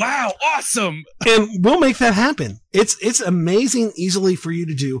 Wow, awesome. And we'll make that happen. It's amazing, easily for you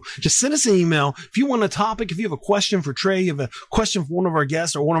to do. Just send us an email. If you want a topic, if you have a question for Trey, you have a question for one of our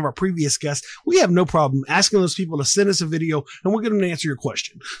guests or one of our previous guests, we have no problem asking those people to send us a video and we'll get them to answer your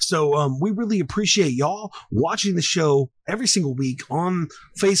question. So we really appreciate y'all watching the show every single week on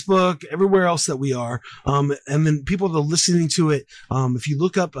Facebook, everywhere else that we are. And then people that are listening to it, if you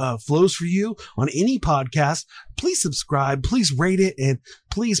look up Flows for You on any podcast, please subscribe, please rate it, and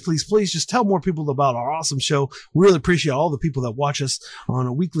please just tell more people about our awesome show. We really appreciate all the people that watch us on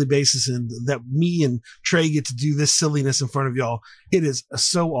a weekly basis, and that me and Trey get to do this silliness in front of y'all. It is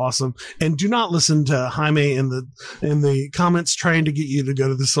so awesome. And do not listen to Jaime in the comments trying to get you to go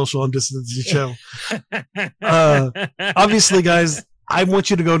to the social and distancing show. Obviously, guys, I want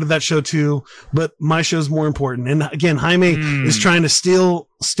you to go to that show too, but my show's more important. And again, Jaime is trying to steal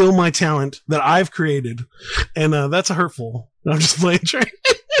my talent that I've created, and that's hurtful. I'm just playing, Trey.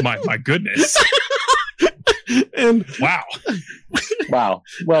 My goodness. And wow.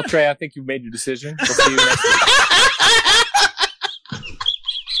 Well, Trey, I think you've made your decision. We'll see you next week.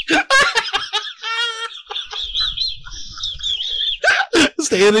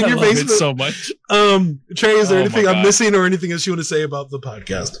 Staying in your basement so much. Trey, is there anything I'm missing or anything else you want to say about the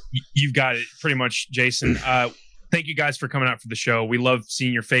podcast? You've got it pretty much, Jason. Thank you guys for coming out for the show. We love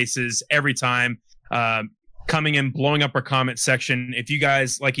seeing your faces every time. Coming in, blowing up our comment section. If you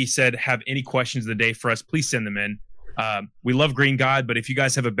guys, like he said, have any questions of the day for us, please send them in. We love Green God, but if you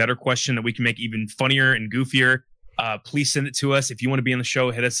guys have a better question that we can make even funnier and goofier, please send it to us. If you want to be on the show,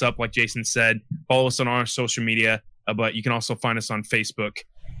 hit us up. Like Jason said, follow us on our social media, but you can also find us on Facebook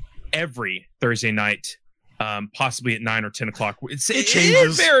every Thursday night, possibly at 9 or 10 o'clock. It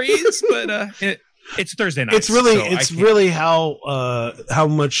changes. It varies, but it's Thursday night. It's really how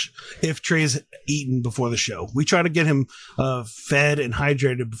much if Trey's eaten before the show. We try to get him fed and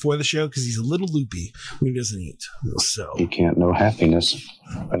hydrated before the show because he's a little loopy when he doesn't eat. So you can't know happiness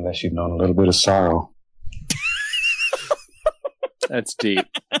unless you've known a little bit of sorrow. That's deep.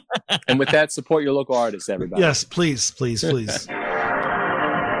 And with that, support your local artists, everybody. Yes, please.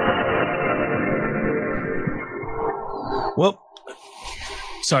 Well,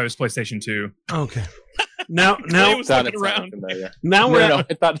 sorry, it was PlayStation 2. Okay. Now it was looking around. Now we're I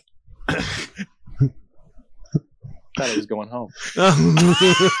thought it was going home.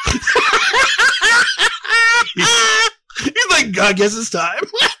 He's like, I guess it's time.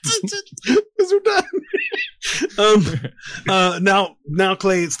 Because we're done. Now,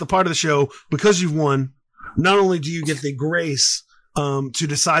 Clay, it's the part of the show because you've won. Not only do you get the grace to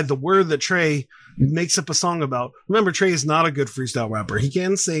decide the word that Trey makes up a song about. Remember, Trey is not a good freestyle rapper. He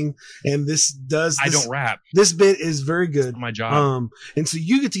can sing, and I don't rap. This bit is very good. My job. And so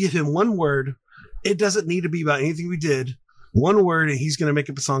you get to give him one word. It doesn't need to be about anything we did. One word, and he's going to make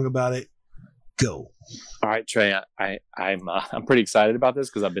up a song about it. Go. All right, Trey. I'm pretty excited about this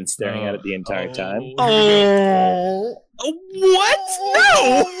because I've been staring at it the entire time. What?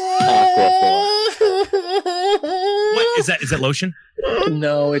 No. What is that? Is that lotion?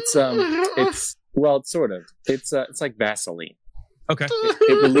 No, it's sort of. It's like Vaseline. Okay.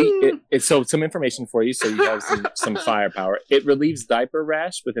 So some information for you, so you have some firepower. It relieves diaper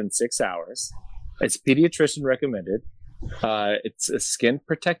rash within 6 hours. It's pediatrician recommended. It's a skin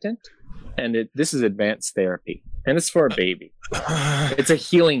protectant, and this is advanced therapy, and it's for a baby. It's a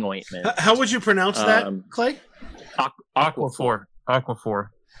healing ointment. How would you pronounce that, Clay? Aquaphor.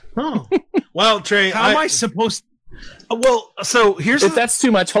 Oh, well, Trey. How am I supposed? Well, so here's if that's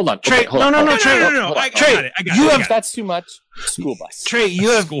too much. Hold on, Trey. Okay, no, Trey. I got it. If that's too much, school bus. Trey, you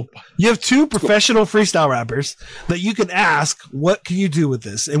have two professional freestyle rappers that you can ask. What can you do with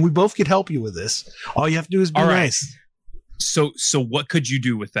this? And we both could help you with this. All you have to do is be nice. So what could you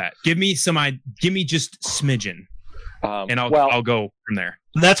do with that? Give me just smidgen, and I'll go from there.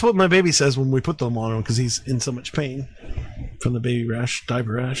 That's what my baby says when we put them on him because he's in so much pain from the baby rash,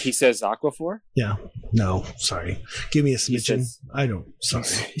 diaper rash. He says Aquaphor? Yeah. No, sorry. Give me a smidgen. Sorry.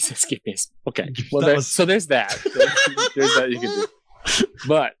 He says, give me a okay. Well, there's that. There's that you can do.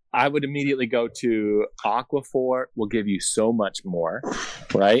 But I would immediately go to Aquaphor will give you so much more,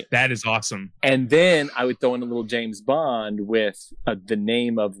 right? That is awesome. And then I would throw in a little James Bond with the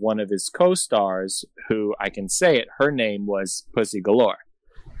name of one of his co-stars, who I can say it. Her name was Pussy Galore.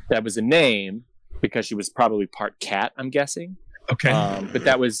 That was a name because she was probably part cat, I'm guessing. Okay. But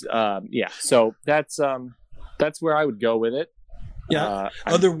that was, So that's where I would go with it. Yeah.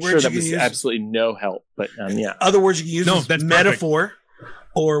 Other words that was absolutely no help, but yeah. Other words you can use. No, that's metaphor, perfect.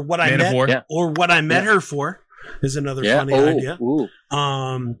 Or what I met, or what I met her for, is another funny idea. Ooh.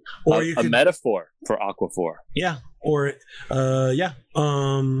 Or you could, a metaphor for Aquaphor. Yeah. Or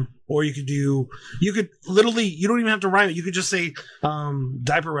or you could literally, you don't even have to rhyme it. You could just say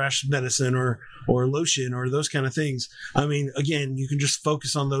diaper rash medicine or lotion or those kind of things. I mean, again, you can just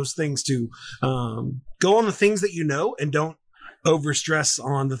focus on those things to go on the things that you know and don't over stress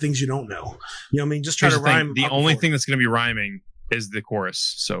on the things you don't know. You know what I mean? Just try Here's to the thing, rhyme. the up only before. thing that's going to be rhyming is the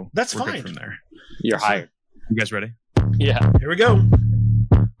chorus. So That's we're fine. good from there. You're hired. You guys ready? Yeah. Here we go.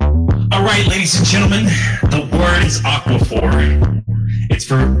 All right, ladies and gentlemen, the word is Aquaphor. It's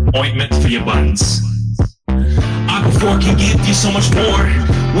for ointment for your buns. Aquaphor can give you so much more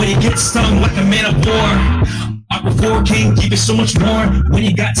when you get stung like a man of war. Aquaphor can give you so much more when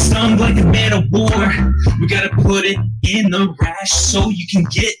you got stung like a man of war. We gotta put it in the rash so you can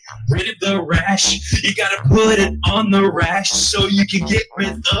get rid of the rash. You gotta put it on the rash so you can get rid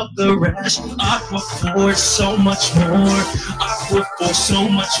of the rash. Aquaphor, so much more. Aquaphor, so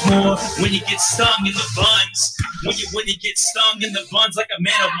much more when you get stung in the buns. When you get stung in the buns like a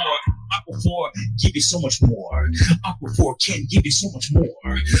man of war. Aquaphor give you so much more. Aquaphor can give you so much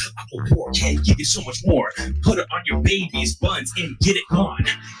more. Aquaphor can give you so much more. Put it on your baby's buns and get it gone.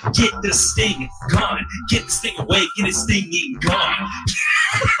 Get the sting gone. Get the sting away. Get it stinging gone.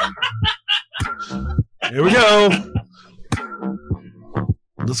 Here we go.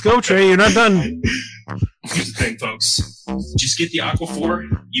 Let's go, Trey. You're not done. Here's the thing, folks. Just get the Aquaphor,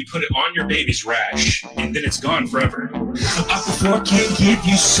 you put it on your baby's rash, and then it's gone forever. Aquaphor can give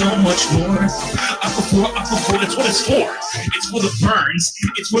you so much more. Aquaphor, that's what it's for. It's for the burns.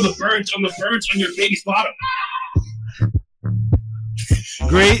 It's for the burns on your baby's bottom.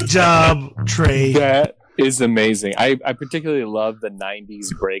 Great job, Trey. That is amazing. I particularly love the 90s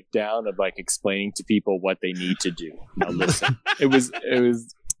breakdown of like explaining to people what they need to do. Now listen, it was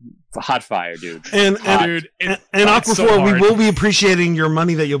hot fire, dude. And Dude, and it's so Aquaphor, we hard. will be appreciating your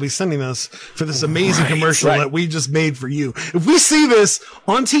money that you'll be sending us for this amazing commercial right. that we just made for you. If we see this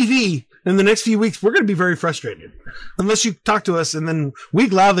on TV in the next few weeks, we're going to be very frustrated. Unless you talk to us, and then we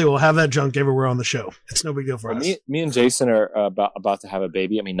gladly will have that junk everywhere on the show. It's no big deal for us. Me and Jason are about to have a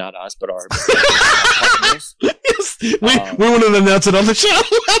baby. I mean, not us, but our customers. Yes, we want to announce it on the show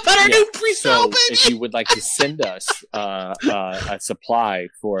about our Yeah. new pre-sale So baby. if you would like to send us a supply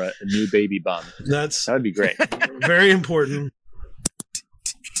for a new baby bum, That's that would be great. very important.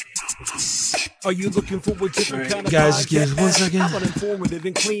 Are you looking for a different kind of Guys, podcast? give us 1 second. How about informative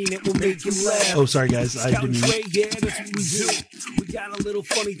and clean? It will make you laugh. Oh, sorry, guys. I Scout and didn't. Trey, yeah, that's what we do. We got a little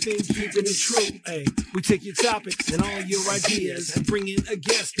funny thing, keeping it true. Hey, we take your topics and all your ideas and bring in a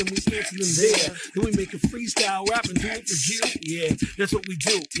guest and we answer them there. Then we make a freestyle rap and do it for you. Yeah, that's what we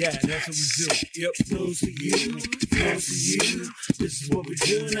do. Yeah, that's what we do. Yep, close to you, close to you. This is what we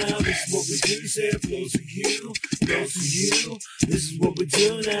do now. This is what we do. Say close to you, close to you. This is what we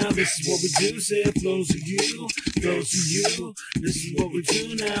do now. This is what we do. Say close to you, close to you. This is what we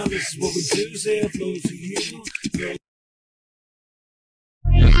do now. This is what we do. Say close to you.